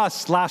watched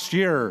us last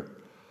year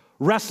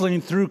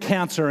wrestling through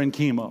cancer and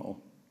chemo.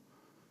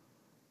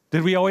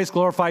 Did we always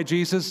glorify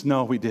Jesus?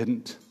 No, we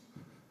didn't.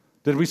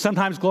 Did we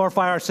sometimes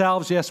glorify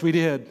ourselves? Yes, we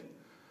did.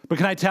 But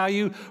can I tell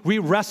you, we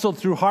wrestled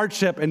through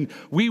hardship and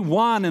we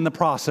won in the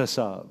process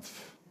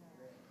of.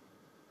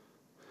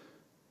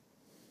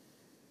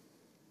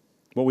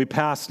 What we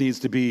pass needs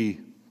to be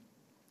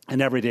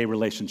an everyday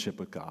relationship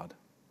with God.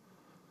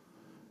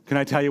 Can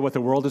I tell you what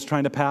the world is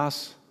trying to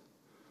pass?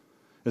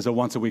 Is a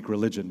once-a-week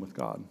religion with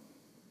God.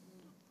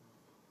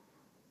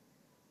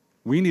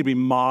 We need to be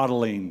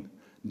modeling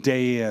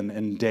day in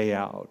and day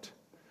out.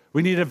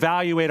 We need to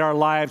evaluate our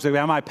lives.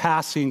 Am I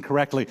passing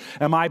correctly?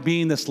 Am I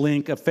being this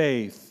link of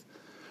faith?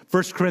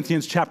 1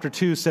 Corinthians chapter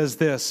 2 says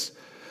this,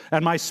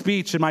 and my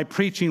speech and my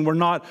preaching were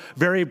not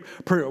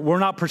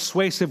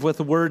persuasive with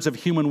the words of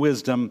human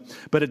wisdom,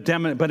 but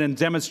in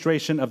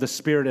demonstration of the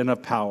Spirit and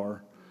of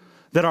power.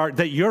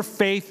 That your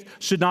faith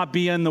should not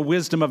be in the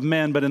wisdom of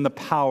men, but in the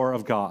power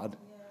of God.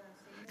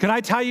 Can I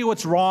tell you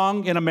what's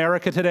wrong in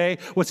America today?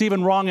 What's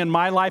even wrong in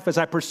my life as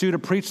I pursue to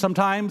preach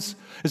sometimes?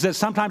 Is that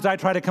sometimes I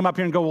try to come up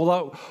here and go,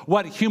 well,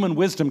 what human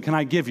wisdom can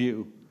I give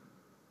you?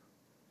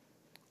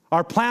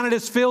 Our planet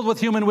is filled with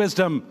human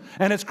wisdom,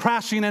 and it's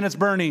crashing and it's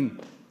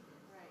burning.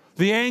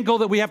 The angle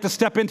that we have to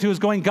step into is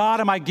going, God,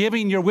 am I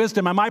giving your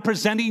wisdom? Am I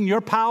presenting your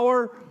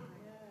power?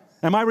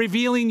 Am I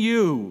revealing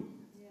you?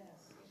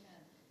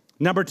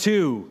 Number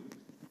 2,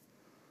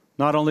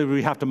 not only do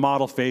we have to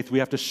model faith, we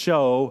have to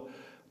show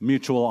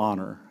mutual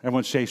honor.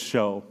 Everyone say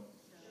show.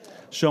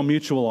 Show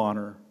mutual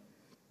honor.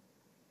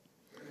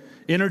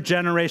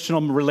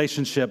 Intergenerational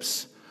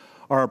relationships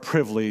are a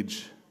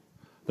privilege.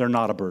 They're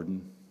not a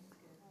burden.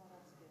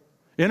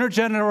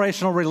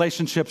 Intergenerational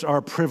relationships are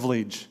a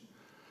privilege.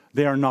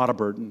 They are not a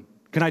burden.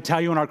 Can I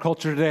tell you in our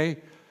culture today,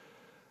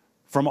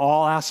 from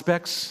all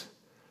aspects,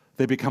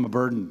 they become a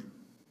burden.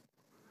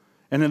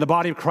 And in the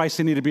body of Christ,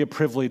 they need to be a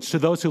privilege. To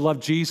those who love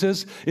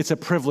Jesus, it's a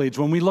privilege.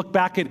 When we look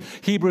back at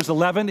Hebrews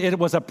 11, it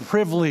was a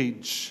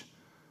privilege.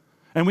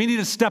 And we need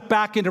to step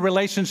back into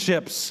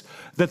relationships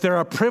that they're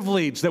a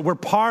privilege, that we're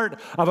part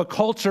of a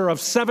culture of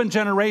 7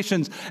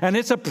 generations, and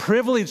it's a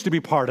privilege to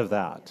be part of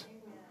that.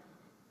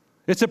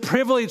 It's a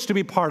privilege to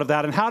be part of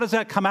that. And how does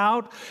that come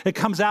out? It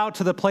comes out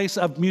to the place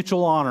of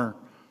mutual honor.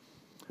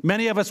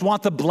 Many of us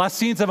want the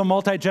blessings of a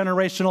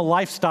multi-generational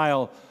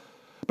lifestyle,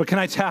 but can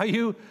I tell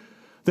you,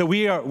 that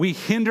we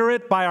hinder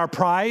it by our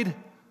pride,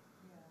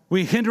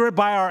 we hinder it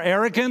by our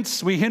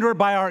arrogance, we hinder it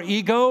by our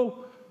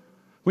ego,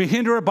 we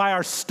hinder it by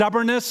our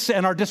stubbornness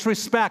and our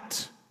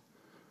disrespect.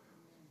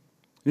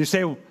 You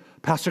say,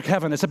 Pastor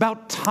Kevin, it's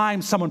about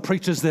time someone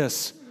preaches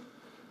this.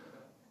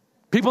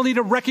 People need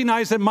to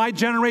recognize that my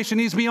generation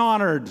needs to be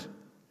honored.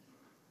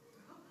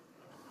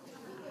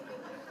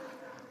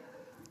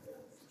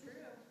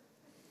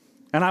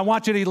 And I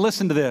want you to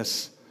listen to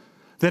this,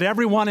 that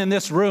everyone in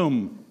this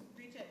room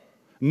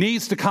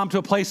needs to come to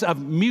a place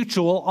of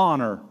mutual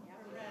honor.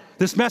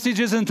 This message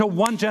isn't to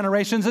one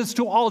generation, it's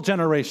to all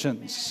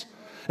generations.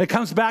 It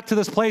comes back to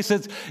this place,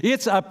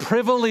 it's a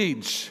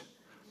privilege.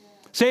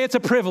 Say it's a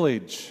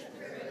privilege.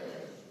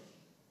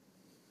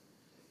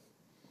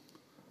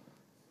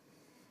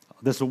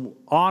 This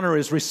honor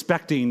is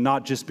respecting,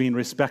 not just being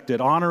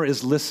respected. Honor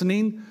is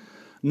listening,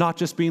 not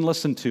just being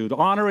listened to.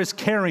 Honor is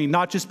caring,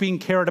 not just being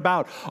cared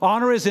about.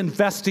 Honor is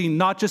investing,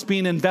 not just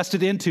being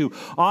invested into.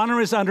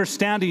 Honor is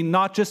understanding,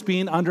 not just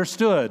being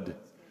understood.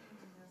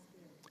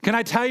 Can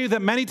I tell you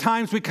that many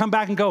times we come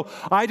back and go,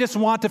 I just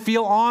want to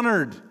feel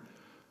honored.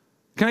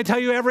 Can I tell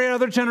you every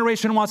other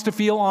generation wants to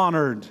feel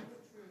honored?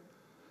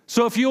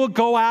 So if you will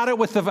go at it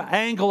with the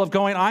angle of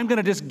going, I'm going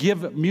to just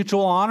give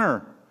mutual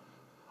honor.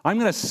 I'm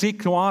going to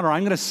seek to honor.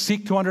 I'm going to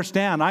seek to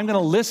understand. I'm going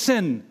to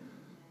listen.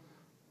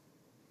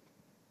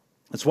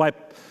 That's why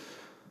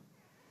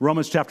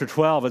Romans chapter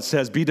 12, it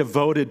says, be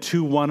devoted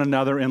to one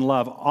another in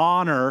love.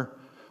 Honor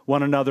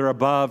one another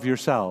above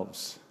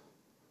yourselves.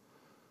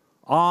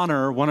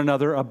 Honor one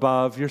another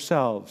above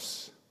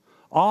yourselves.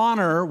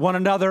 Honor one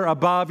another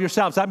above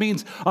yourselves. That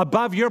means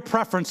above your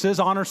preferences,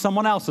 honor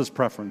someone else's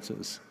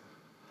preferences.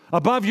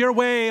 Above your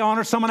way,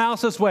 honor someone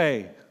else's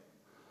way.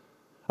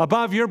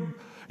 Above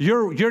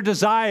your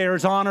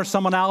desires, honor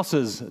someone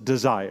else's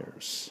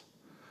desires.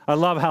 I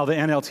love how the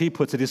NLT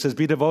puts it. It says,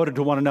 be devoted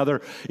to one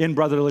another in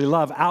brotherly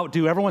love.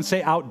 Outdo. Everyone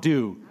say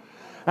outdo.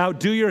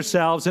 Outdo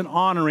yourselves in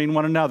honoring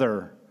one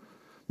another.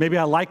 Maybe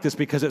I like this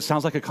because it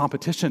sounds like a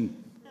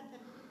competition.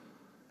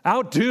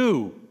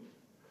 Outdo.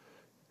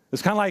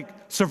 It's kind of like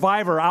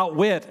survivor,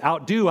 outwit,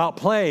 outdo,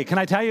 outplay. Can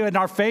I tell you, in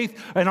our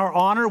faith and our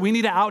honor, we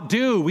need to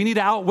outdo, we need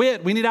to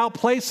outwit, we need to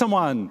outplay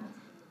someone.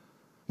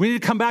 We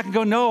need to come back and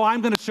go, no,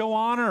 I'm going to show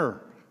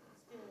honor.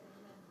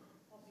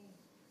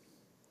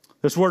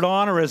 This word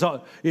honor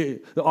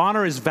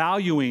is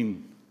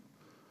valuing.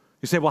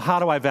 You say, well, how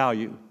do I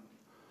value?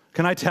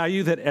 Can I tell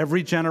you that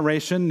every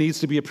generation needs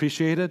to be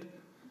appreciated?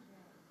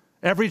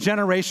 Every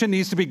generation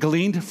needs to be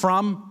gleaned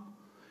from.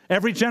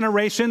 Every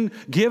generation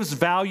gives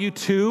value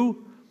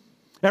to.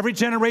 Every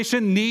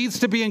generation needs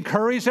to be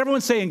encouraged.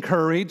 Everyone say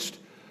encouraged.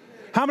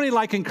 How many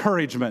like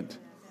encouragement?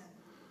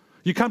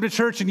 You come to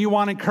church and you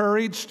want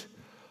encouraged?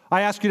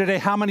 I ask you today,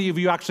 how many of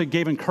you actually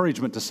gave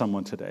encouragement to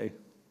someone today?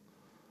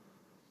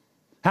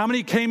 How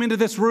many came into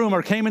this room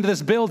or came into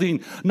this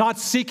building not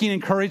seeking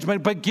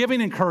encouragement, but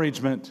giving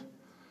encouragement?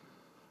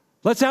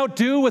 Let's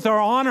outdo with our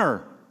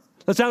honor.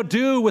 Let's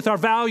outdo with our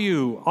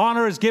value.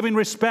 Honor is giving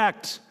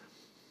respect.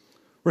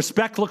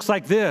 Respect looks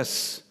like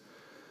this,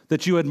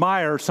 that you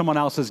admire someone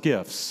else's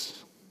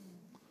gifts,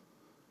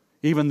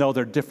 even though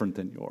they're different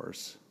than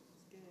yours.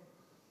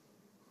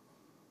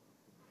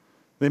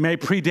 They may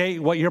predate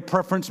what your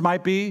preference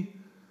might be.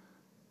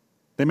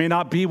 They may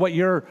not be what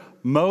your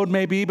mode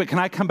may be, but can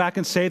I come back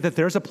and say that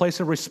there's a place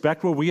of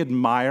respect where we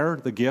admire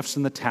the gifts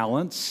and the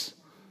talents?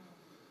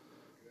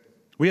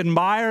 We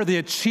admire the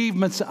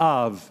achievements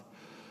of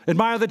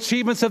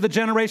the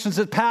generations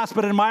that passed,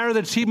 but admire the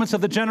achievements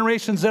of the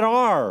generations that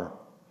are.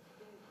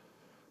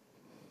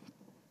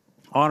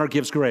 Honor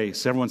gives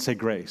grace. Everyone say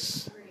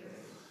grace.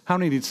 How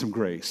many need some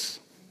grace?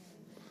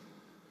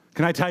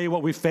 Can I tell you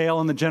what we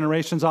fail in the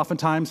generations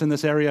oftentimes in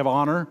this area of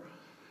honor?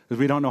 Is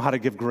we don't know how to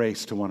give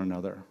grace to one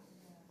another.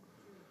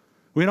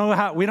 We don't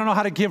know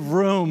how to give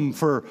room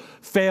for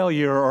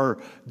failure or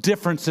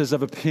differences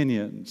of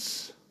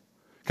opinions.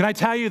 Can I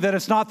tell you that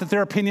it's not that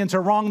their opinions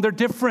are wrong, they're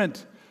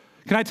different.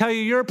 Can I tell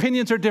you your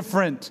opinions are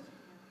different?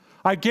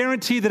 I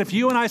guarantee that if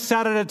you and I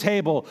sat at a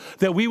table,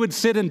 that we would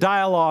sit in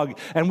dialogue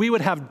and we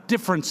would have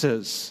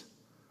differences.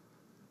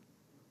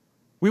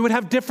 We would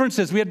have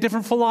differences. We have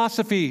different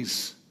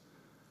philosophies.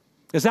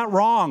 Is that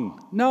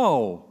wrong?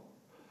 No.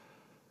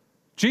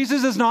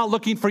 Jesus is not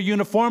looking for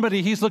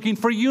uniformity. He's looking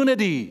for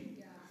unity.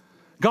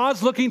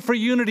 God's looking for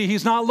unity.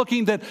 He's not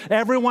looking that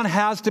everyone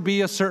has to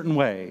be a certain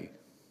way.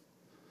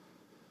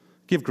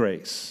 Give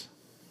grace.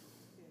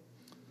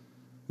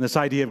 This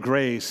idea of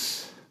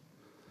grace,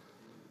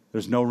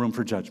 there's no room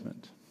for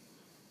judgment.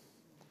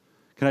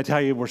 Can I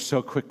tell you, we're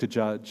so quick to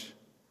judge.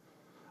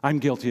 I'm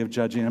guilty of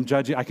judging.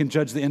 I can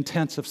judge the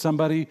intents of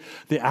somebody,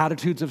 the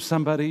attitudes of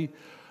somebody,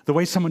 the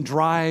way someone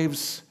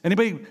drives.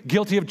 Anybody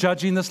guilty of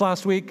judging this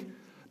last week?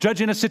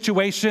 Judging a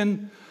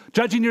situation,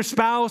 judging your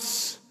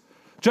spouse,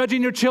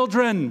 judging your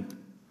children.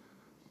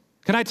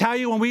 Can I tell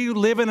you, when we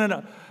live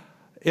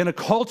in a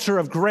culture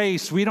of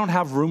grace, we don't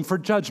have room for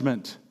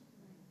judgment.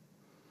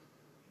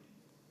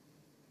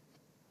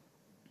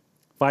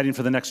 Fighting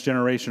for the next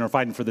generation or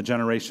fighting for the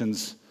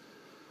generations,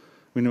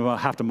 we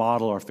have to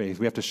model our faith.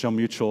 We have to show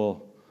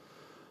mutual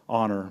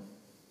honor.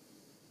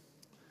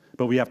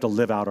 But we have to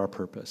live out our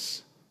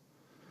purpose.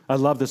 I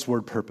love this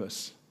word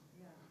purpose.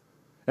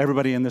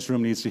 Everybody in this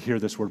room needs to hear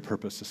this word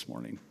purpose this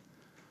morning.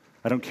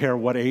 I don't care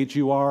what age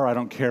you are. I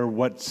don't care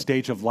what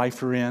stage of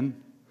life you're in.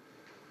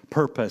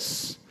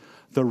 Purpose,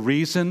 the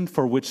reason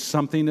for which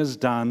something is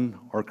done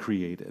or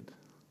created.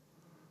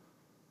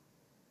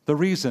 The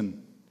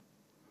reason.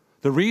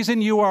 The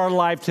reason you are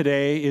alive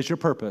today is your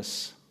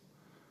purpose.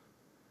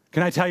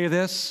 Can I tell you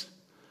this?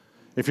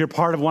 If you're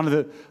part of one of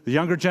the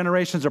younger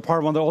generations or part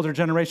of one of the older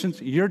generations,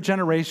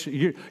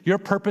 your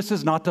purpose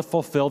is not to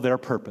fulfill their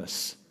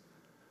purpose.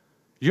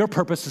 Your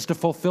purpose is to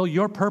fulfill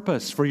your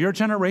purpose for your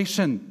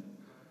generation.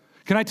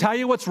 Can I tell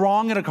you what's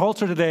wrong in a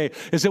culture today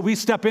is that we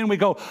step in, we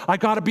go, I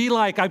got to be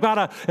like,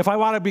 if I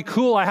want to be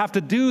cool, I have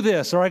to do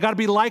this, or I got to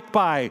be liked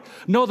by.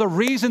 No, the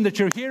reason that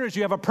you're here is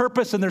you have a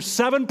purpose, and there's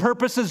seven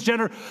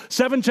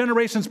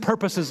generations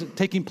purposes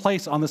taking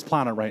place on this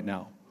planet right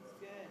now.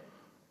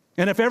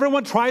 And if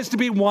everyone tries to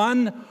be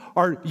one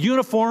or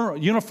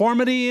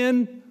uniformity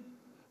in,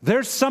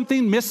 there's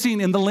something missing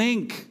in the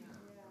link.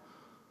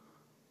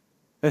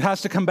 It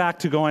has to come back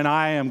to going,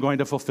 I am going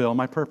to fulfill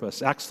my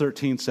purpose. Acts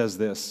 13 says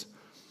this.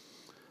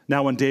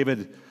 Now, when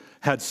David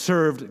had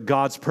served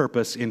God's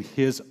purpose in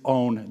his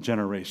own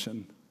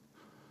generation,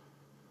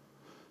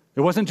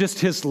 it wasn't just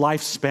his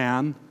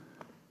lifespan. It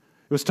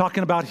was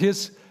talking about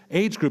his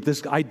age group.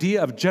 This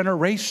idea of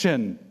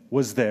generation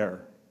was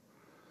there.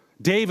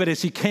 David,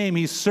 as he came,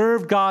 he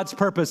served God's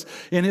purpose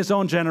in his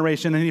own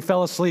generation, and he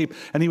fell asleep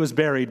and he was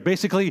buried.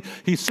 Basically,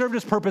 he served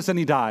his purpose and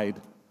he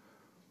died.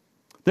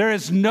 There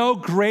is no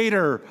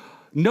greater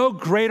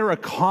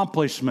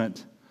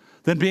accomplishment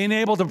than being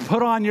able to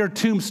put on your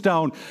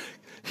tombstone,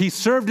 he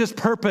served his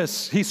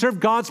purpose, he served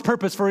God's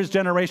purpose for his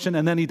generation,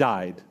 and then he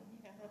died.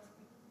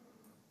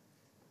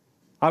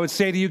 I would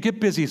say to you, get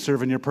busy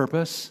serving your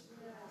purpose.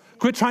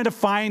 Quit trying to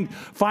find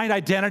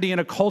identity in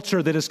a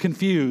culture that is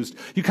confused.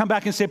 You come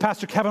back and say,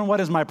 Pastor Kevin, what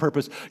is my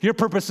purpose? Your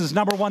purpose is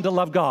number one, to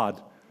love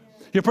God.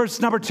 Your purpose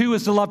number two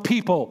is to love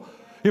people.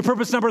 Your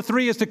purpose number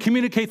 3 is to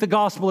communicate the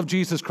gospel of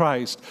Jesus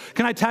Christ.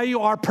 Can I tell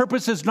you, our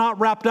purpose is not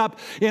wrapped up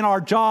in our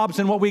jobs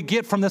and what we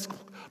get from this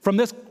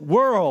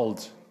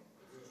world.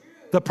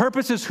 The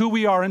purpose is who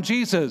we are in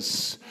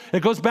Jesus.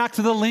 It goes back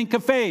to the link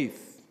of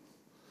faith.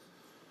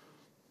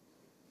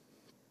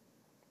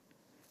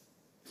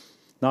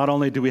 Not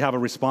only do we have a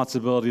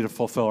responsibility to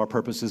fulfill our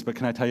purposes, but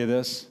can I tell you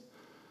this?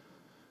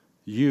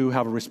 You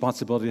have a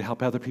responsibility to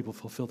help other people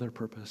fulfill their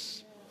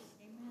purpose.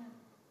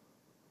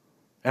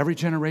 Every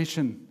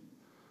generation,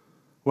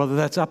 whether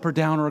that's up or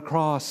down or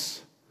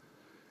across,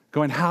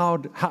 going, how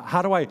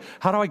do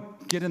I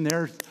get in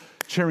their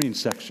cheering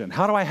section?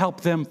 How do I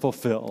help them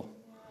fulfill?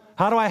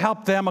 How do I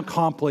help them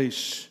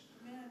accomplish?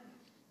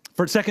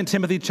 For 2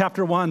 Timothy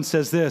chapter 1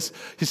 says this.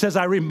 He says,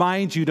 I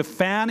remind you to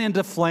fan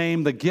into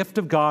flame the gift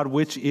of God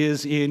which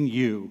is in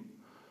you.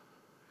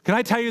 Can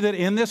I tell you that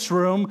in this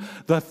room,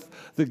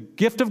 the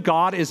gift of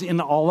God is in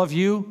all of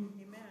you?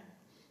 Amen.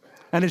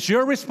 And it's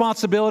your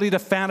responsibility to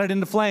fan it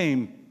into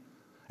flame.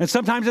 And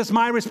sometimes it's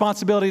my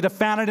responsibility to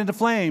fan it into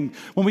flame.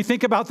 When we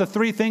think about the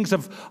 3 things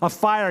of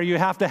fire, you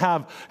have to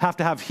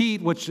have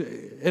heat, which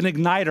an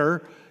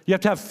igniter. You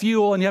have to have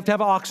fuel, and you have to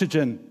have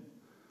oxygen.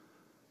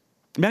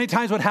 Many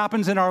times what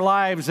happens in our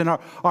lives and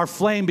our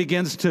flame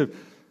begins to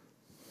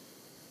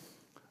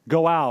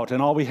go out,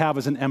 and all we have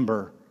is an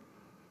ember.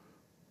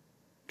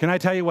 Can I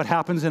tell you what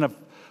happens in a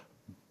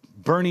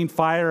burning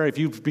fire if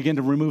you begin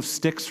to remove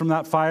sticks from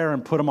that fire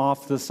and put them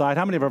off to the side?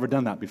 How many have ever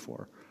done that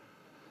before?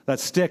 That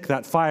stick,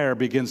 that fire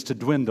begins to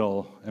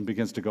dwindle and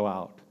begins to go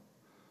out.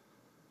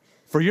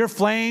 For your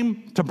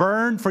flame to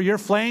burn, for your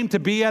flame to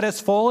be at its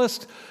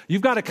fullest,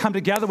 you've got to come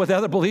together with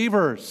other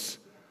believers.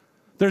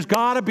 There's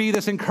got to be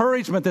this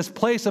encouragement, this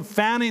place of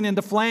fanning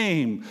into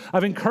flame,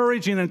 of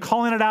encouraging and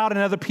calling it out in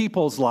other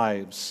people's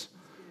lives.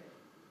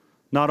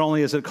 Not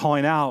only is it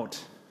calling out,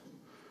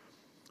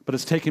 but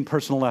it's taking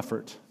personal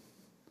effort.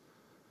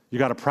 You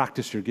got to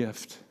practice your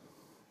gift.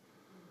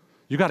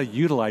 You got to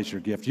utilize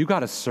your gift. You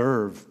got to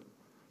serve.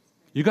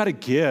 You got to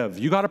give.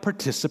 You got to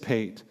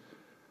participate.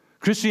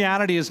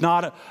 Christianity is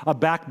not a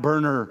back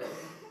burner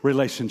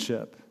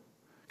relationship.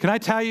 Can I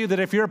tell you that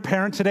if you're a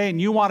parent today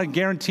and you want to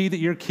guarantee that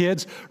your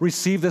kids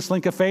receive this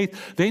link of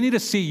faith, they need to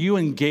see you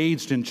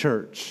engaged in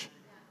church.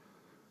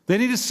 They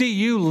need to see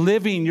you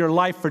living your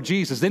life for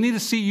Jesus. They need to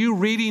see you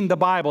reading the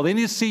Bible. They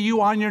need to see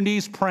you on your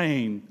knees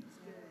praying.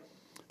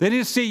 They need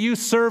to see you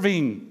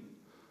serving.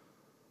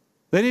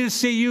 They need to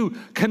see you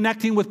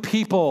connecting with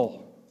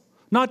people,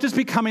 not just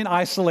becoming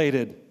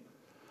isolated,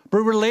 but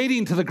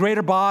relating to the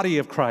greater body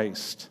of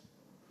Christ.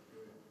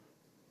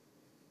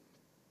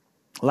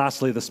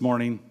 Lastly, this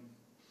morning,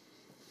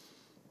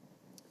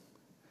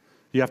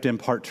 you have to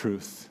impart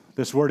truth.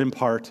 This word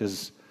impart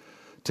is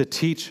to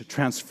teach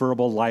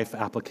transferable life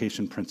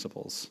application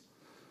principles.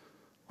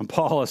 When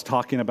Paul is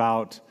talking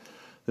about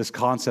this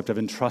concept of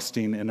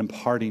entrusting and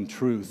imparting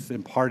truth,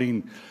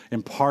 imparting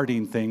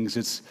things,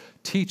 it's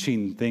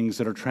teaching things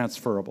that are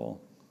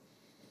transferable.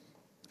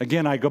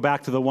 Again, I go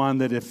back to the one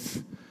that if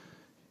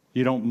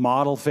you don't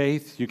model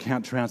faith, you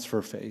can't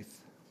transfer faith.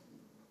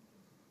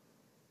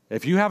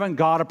 If you haven't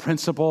got a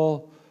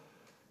principle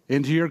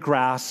into your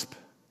grasp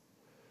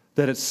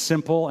that it's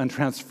simple and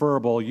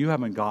transferable, you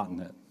haven't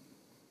gotten it.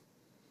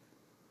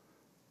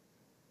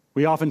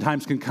 We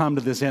oftentimes can come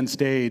to this end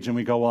stage and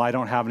we go, well, I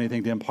don't have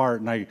anything to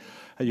impart. And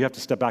you have to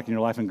step back in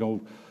your life and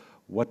go,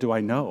 what do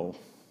I know?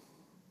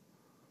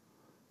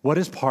 What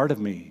is part of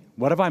me?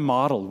 What have I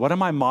modeled? What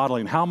am I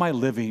modeling? How am I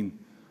living?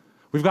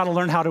 We've got to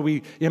learn how do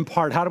we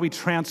impart, how do we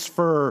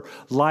transfer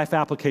life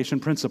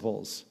application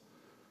principles.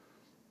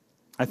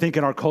 I think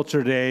in our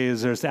culture today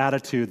is there's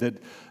attitude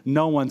that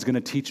no one's going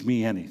to teach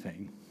me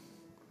anything.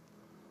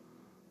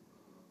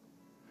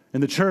 In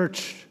the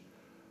church,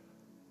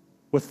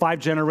 with 5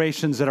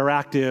 generations that are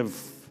active,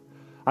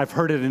 I've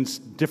heard it in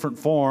different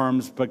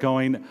forms, but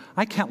going,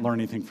 I can't learn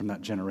anything from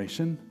that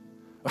generation.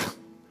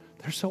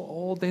 They're so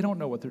old, they don't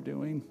know what they're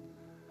doing.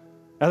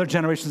 Other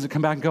generations that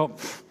come back and go,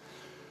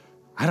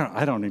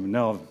 I don't even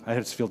know. I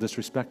just feel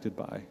disrespected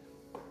by.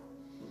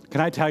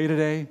 Can I tell you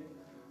today?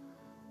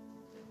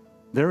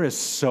 There is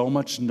so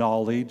much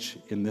knowledge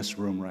in this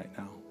room right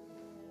now.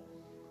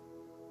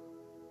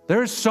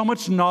 There is so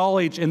much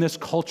knowledge in this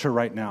culture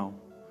right now.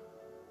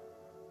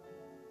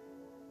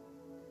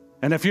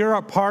 And if you're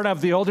a part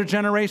of the older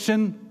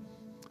generation,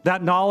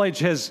 that knowledge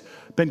has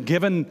been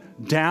given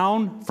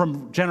down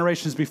from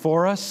generations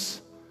before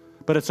us,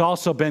 but it's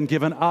also been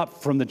given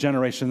up from the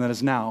generation that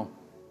is now.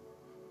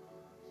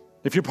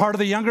 If you're part of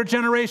the younger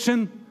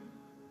generation,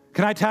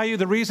 can I tell you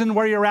the reason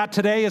where you're at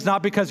today is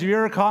not because of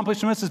your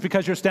accomplishments, it's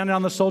because you're standing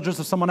on the shoulders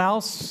of someone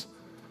else?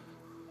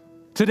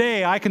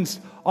 Today, I can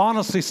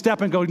honestly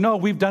step and go, no,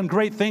 we've done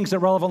great things at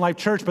Relevant Life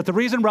Church, but the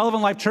reason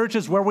Relevant Life Church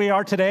is where we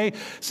are today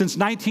since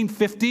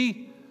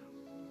 1950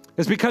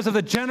 is because of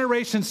the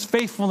generation's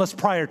faithfulness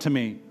prior to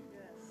me.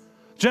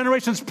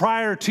 Generations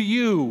prior to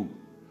you.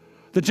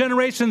 The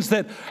generations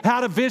that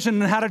had a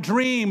vision and had a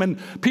dream and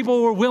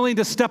people were willing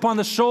to step on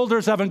the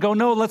shoulders of and go,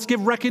 no, let's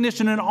give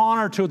recognition and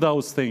honor to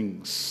those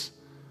things.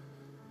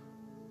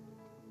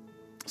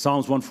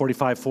 Psalms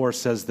 145:4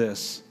 says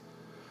this,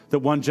 that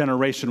one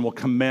generation will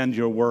commend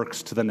your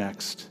works to the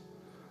next,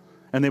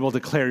 and they will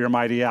declare your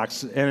mighty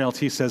acts.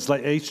 NLT says,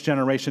 let each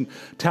generation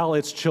tell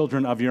its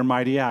children of your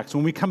mighty acts.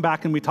 When we come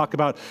back and we talk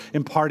about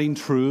imparting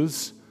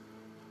truths,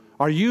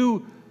 are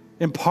you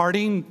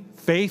imparting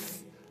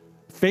faith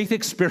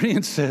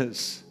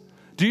experiences?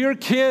 Do your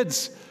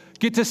kids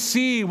get to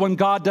see when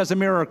God does a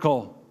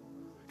miracle?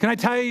 Can I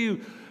tell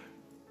you,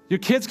 your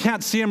kids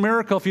can't see a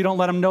miracle if you don't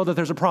let them know that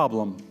there's a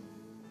problem.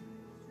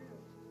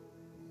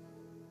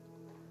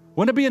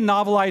 Wouldn't it be a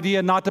novel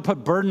idea not to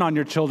put burden on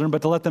your children,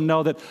 but to let them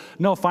know that,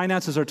 no,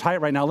 finances are tight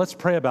right now. Let's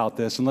pray about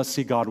this and let's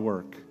see God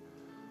work.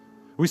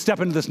 We step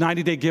into this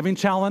 90-day giving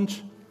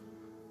challenge.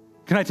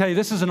 Can I tell you,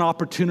 this is an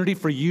opportunity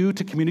for you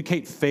to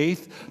communicate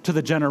faith to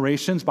the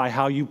generations by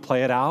how you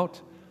play it out.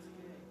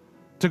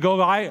 To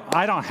go,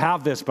 I don't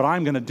have this, but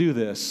I'm going to do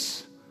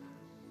this.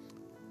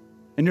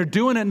 And you're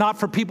doing it not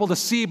for people to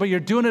see, but you're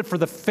doing it for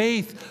the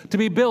faith to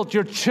be built.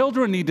 Your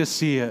children need to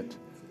see it.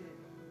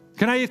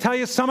 Can I tell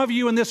you, some of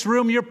you in this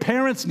room, your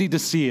parents need to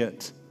see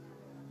it.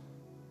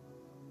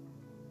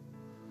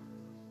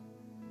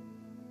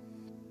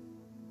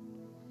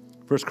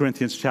 First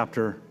Corinthians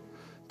chapter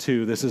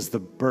 2, this is the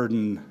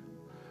burden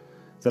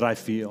that I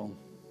feel.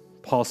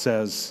 Paul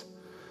says,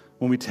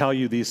 when we tell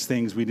you these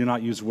things, we do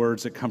not use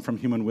words that come from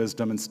human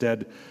wisdom.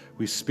 Instead,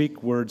 we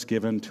speak words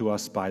given to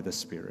us by the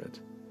Spirit,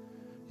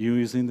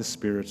 using the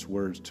Spirit's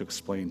words to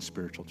explain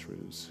spiritual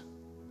truths.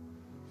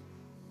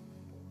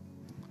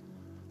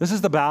 This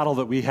is the battle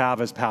that we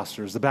have as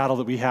pastors, the battle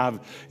that we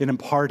have in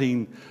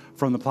imparting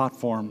from the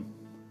platform.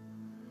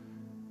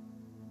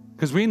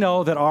 Because we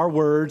know that our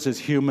words as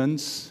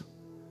humans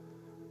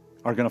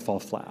are going to fall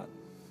flat.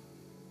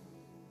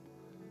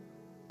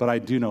 But I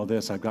do know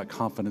this, I've got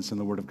confidence in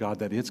the Word of God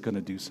that it's going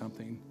to do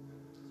something.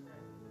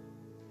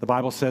 The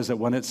Bible says that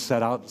when it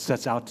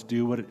sets out to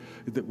do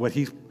what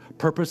He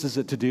purposes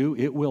it to do,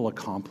 it will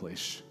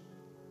accomplish.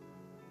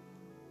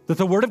 That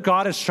the Word of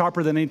God is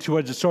sharper than any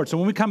two-edged sword. So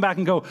when we come back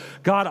and go,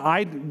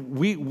 God,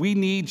 we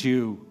need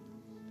you.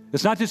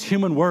 It's not just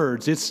human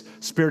words, it's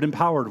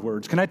Spirit-empowered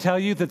words. Can I tell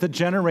you that the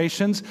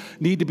generations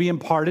need to be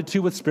imparted to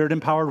with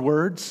Spirit-empowered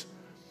words?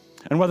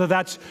 And whether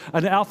that's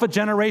an alpha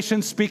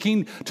generation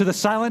speaking to the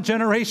silent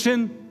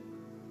generation,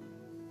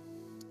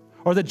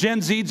 or the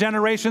Gen Z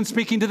generation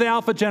speaking to the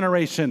alpha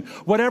generation,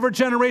 whatever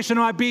generation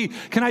it might be,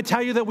 can I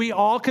tell you that we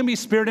all can be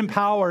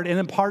Spirit-empowered and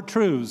impart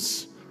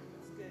truths?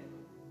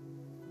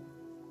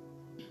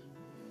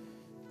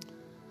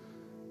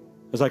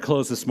 As I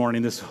close this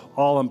morning, this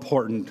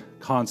all-important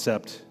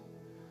concept,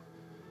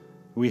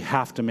 we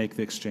have to make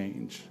the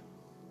exchange.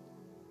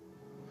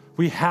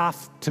 We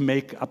have to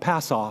make a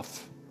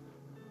pass-off.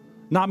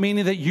 Not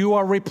meaning that you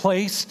are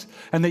replaced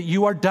and that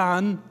you are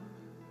done.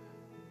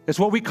 It's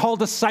what we call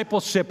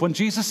discipleship. When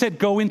Jesus said,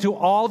 go into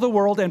all the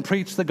world and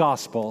preach the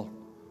gospel.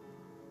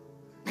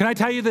 Can I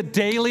tell you that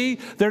daily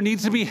there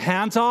needs to be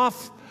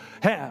handoffs,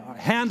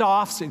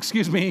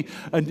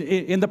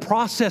 in the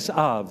process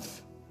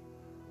of.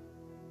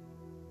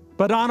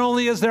 But not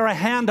only is there a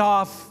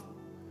handoff,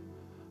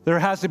 there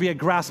has to be a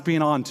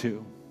grasping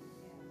onto.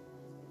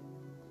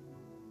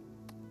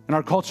 In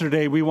our culture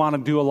today, we want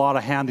to do a lot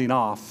of handing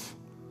off.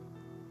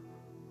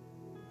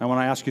 And when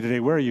I ask you today,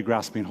 where are you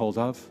grasping hold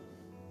of?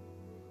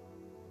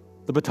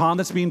 The baton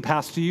that's being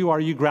passed to you, are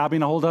you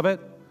grabbing a hold of it?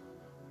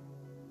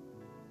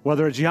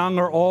 Whether it's young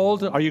or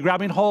old, are you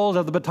grabbing hold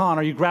of the baton?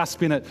 Are you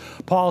grasping it?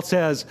 Paul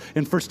says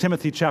in 1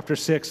 Timothy chapter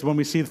 6, when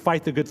we see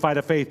fight the good fight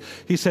of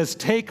faith, he says,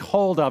 take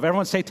hold of.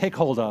 Everyone say, take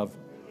hold of.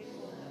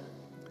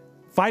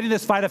 Fighting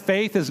this fight of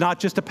faith is not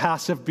just a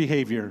passive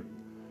behavior.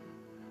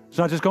 It's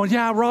not just going,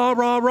 yeah, rah,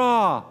 rah,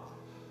 rah.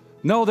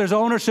 No, there's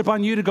ownership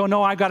on you to go,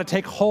 no, I've got to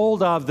take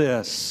hold of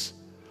this.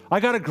 I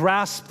got to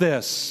grasp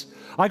this.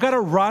 I got to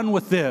run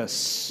with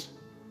this.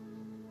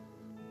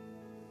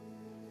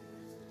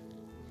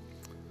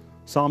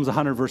 Psalms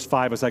 100 verse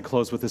 5, as I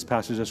close with this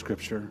passage of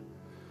Scripture,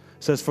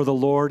 says, for the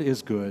Lord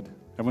is good.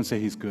 Everyone say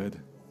He's good.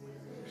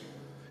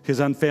 His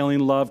unfailing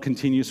love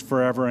continues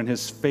forever, and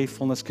His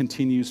faithfulness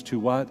continues to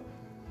what?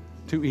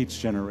 To each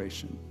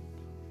generation.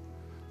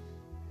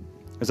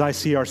 As I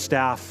see our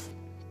staff,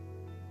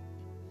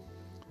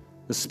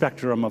 the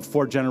spectrum of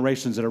 4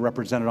 generations that are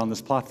represented on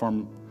this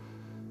platform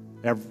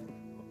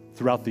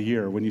throughout the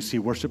year, when you see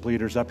worship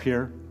leaders up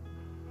here,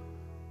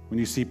 when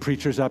you see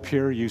preachers up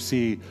here, you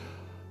see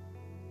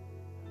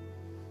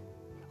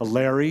a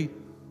Larry,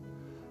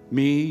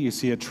 me, you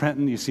see a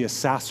Trenton, you see a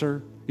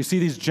Sasser, you see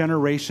these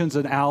generations,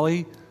 an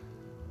Allie.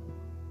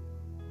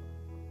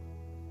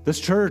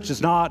 This church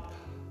is not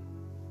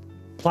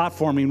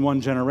platforming one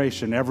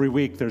generation. Every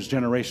week there's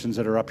generations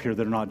that are up here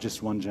that are not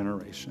just one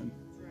generation.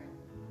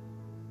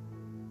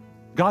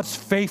 God's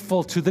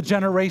faithful to the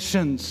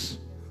generations.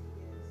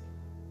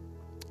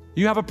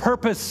 You have a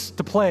purpose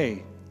to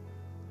play.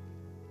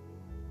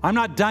 I'm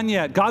not done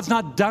yet. God's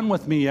not done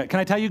with me yet. Can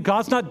I tell you,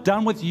 God's not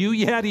done with you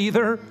yet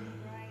either.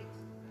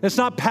 It's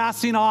not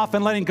passing off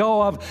and letting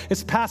go of.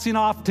 It's passing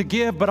off to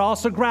give, but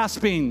also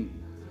grasping.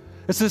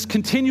 It's this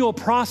continual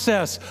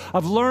process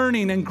of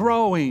learning and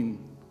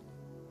growing.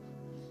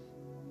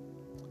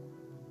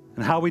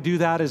 And how we do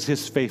that is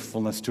his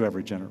faithfulness to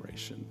every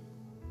generation.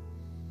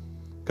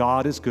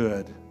 God is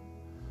good,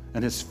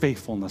 and his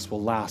faithfulness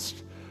will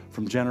last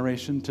from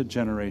generation to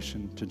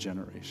generation to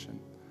generation.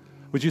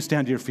 Would you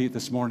stand to your feet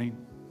this morning?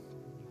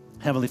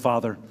 Heavenly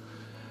Father,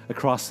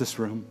 across this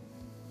room,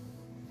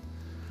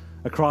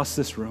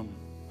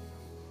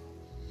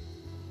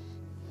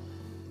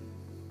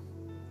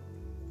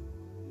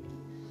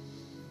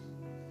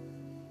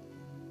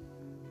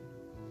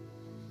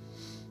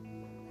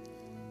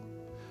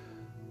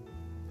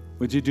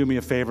 would you do me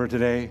a favor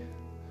today?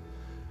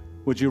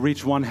 Would you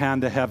reach one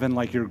hand to heaven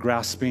like you're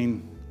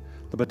grasping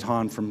the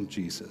baton from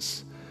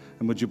Jesus?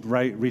 And would you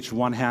reach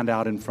one hand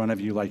out in front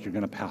of you like you're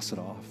going to pass it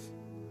off?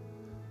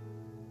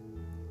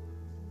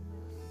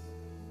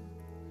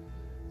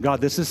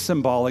 God, this is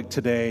symbolic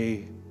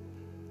today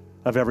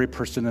of every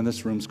person in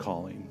this room's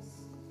calling.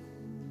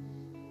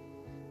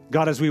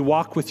 God, as we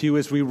walk with you,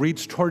 as we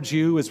reach towards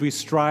you, as we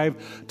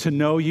strive to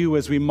know you,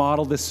 as we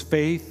model this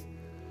faith,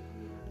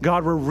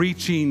 God, we're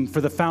reaching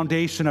for the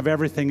foundation of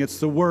everything.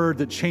 It's the word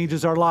that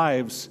changes our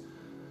lives.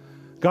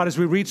 God, as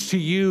we reach to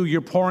you, you're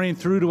pouring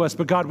through to us.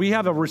 But God, we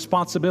have a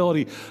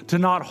responsibility to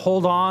not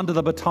hold on to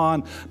the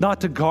baton,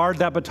 not to guard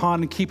that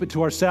baton and keep it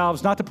to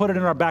ourselves, not to put it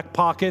in our back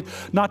pocket,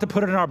 not to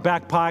put it in our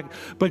back pocket.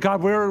 But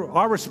God,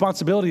 our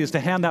responsibility is to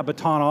hand that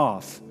baton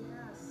off.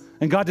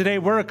 And God, today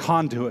we're a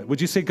conduit.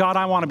 Would you say, God,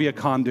 I want to be a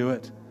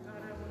conduit?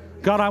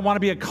 God, I want to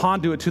be a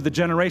conduit to the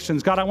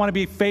generations. God, I want to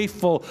be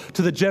faithful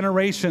to the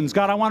generations.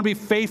 God, I want to be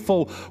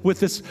faithful with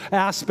this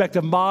aspect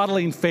of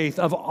modeling faith,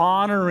 of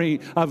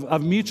honoring,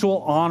 of mutual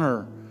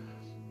honor.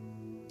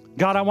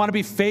 God, I want to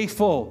be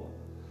faithful.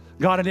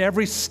 God, in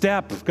every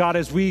step, God,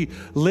 as we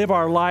live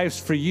our lives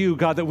for you,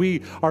 God, that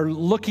we are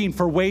looking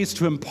for ways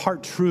to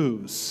impart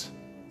truths.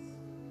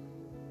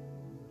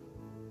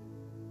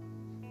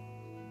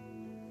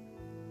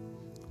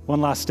 One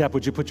last step,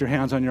 would you put your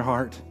hands on your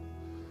heart?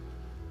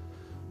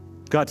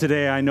 God,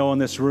 today I know in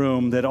this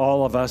room that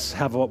all of us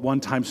have at one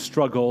time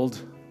struggled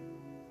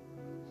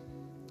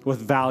with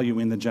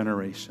valuing the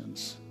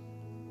generations.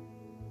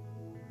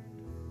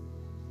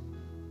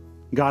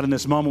 God, in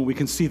this moment we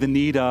can see the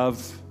need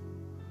of,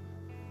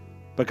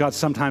 but God,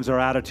 sometimes our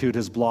attitude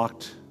has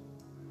blocked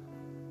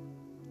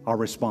our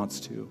response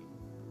to.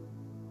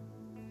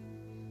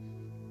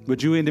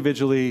 Would you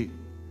individually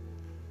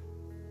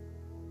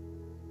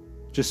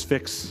just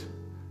fix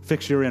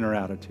your inner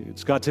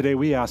attitudes? God, today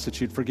we ask that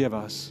you'd forgive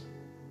us.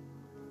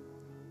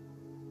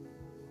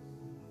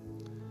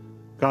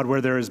 God,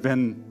 where there has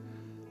been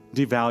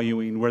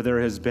devaluing, where there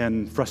has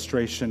been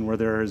frustration, where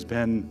there has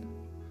been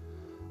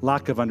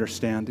lack of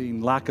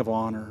understanding, lack of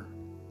honor,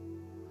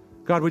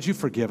 God, would you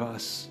forgive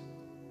us?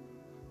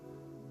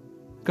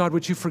 God,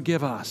 would you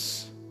forgive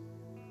us?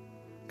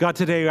 God,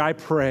 today I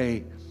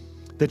pray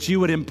that you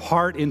would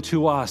impart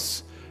into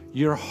us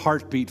your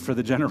heartbeat for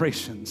the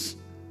generations.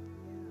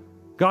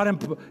 God,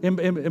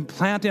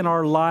 implant in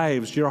our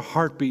lives your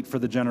heartbeat for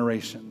the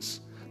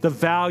generations, the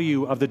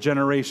value of the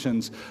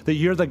generations, that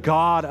you're the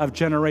God of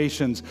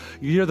generations.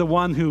 You're the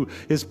one who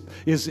is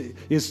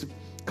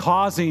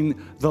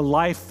causing the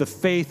life, the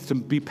faith to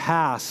be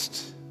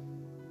passed.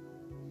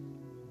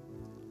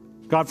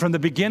 God, from the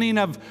beginning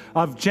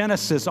of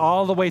Genesis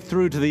all the way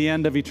through to the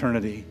end of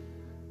eternity,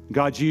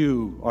 God,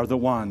 you are the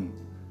one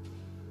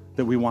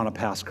that we want to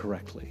pass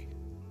correctly.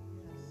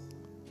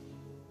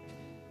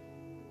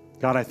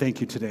 God, I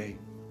thank you today.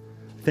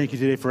 Thank you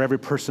today for every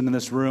person in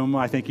this room.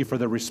 I thank you for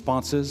their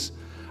responses.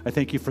 I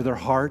thank you for their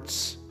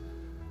hearts.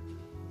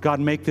 God,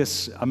 make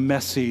this a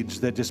message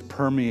that just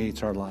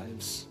permeates our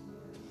lives.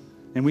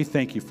 And we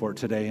thank you for it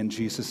today in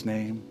Jesus'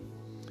 name.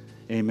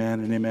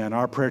 Amen and amen.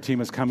 Our prayer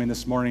team is coming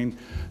this morning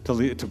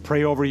to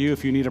pray over you.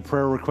 If you need a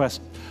prayer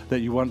request that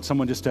you want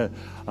someone just to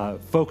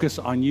focus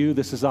on you,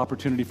 this is an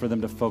opportunity for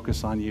them to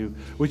focus on you.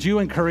 Would you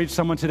encourage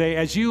someone today?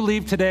 As you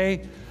leave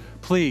today,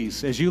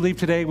 please, as you leave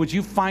today, would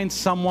you find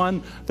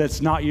someone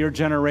that's not your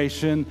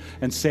generation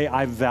and say,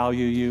 I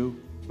value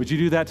you? Would you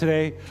do that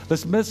today?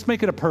 Let's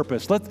make it a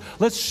purpose.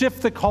 Let's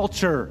shift the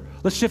culture.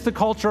 Let's shift the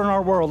culture in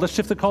our world. Let's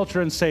shift the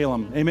culture in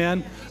Salem.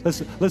 Amen?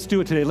 Let's do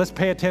it today. Let's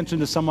pay attention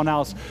to someone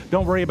else.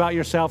 Don't worry about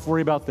yourself.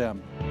 Worry about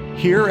them.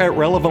 Here at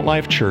Relevant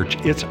Life Church,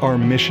 it's our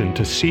mission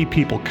to see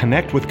people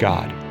connect with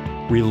God,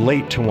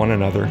 relate to one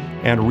another,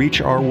 and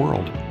reach our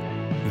world.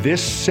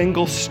 This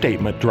single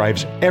statement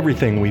drives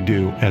everything we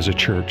do as a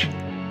church.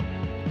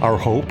 Our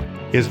hope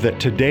is that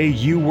today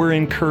you were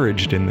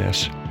encouraged in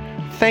this.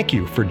 Thank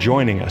you for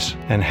joining us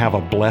and have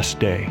a blessed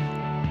day.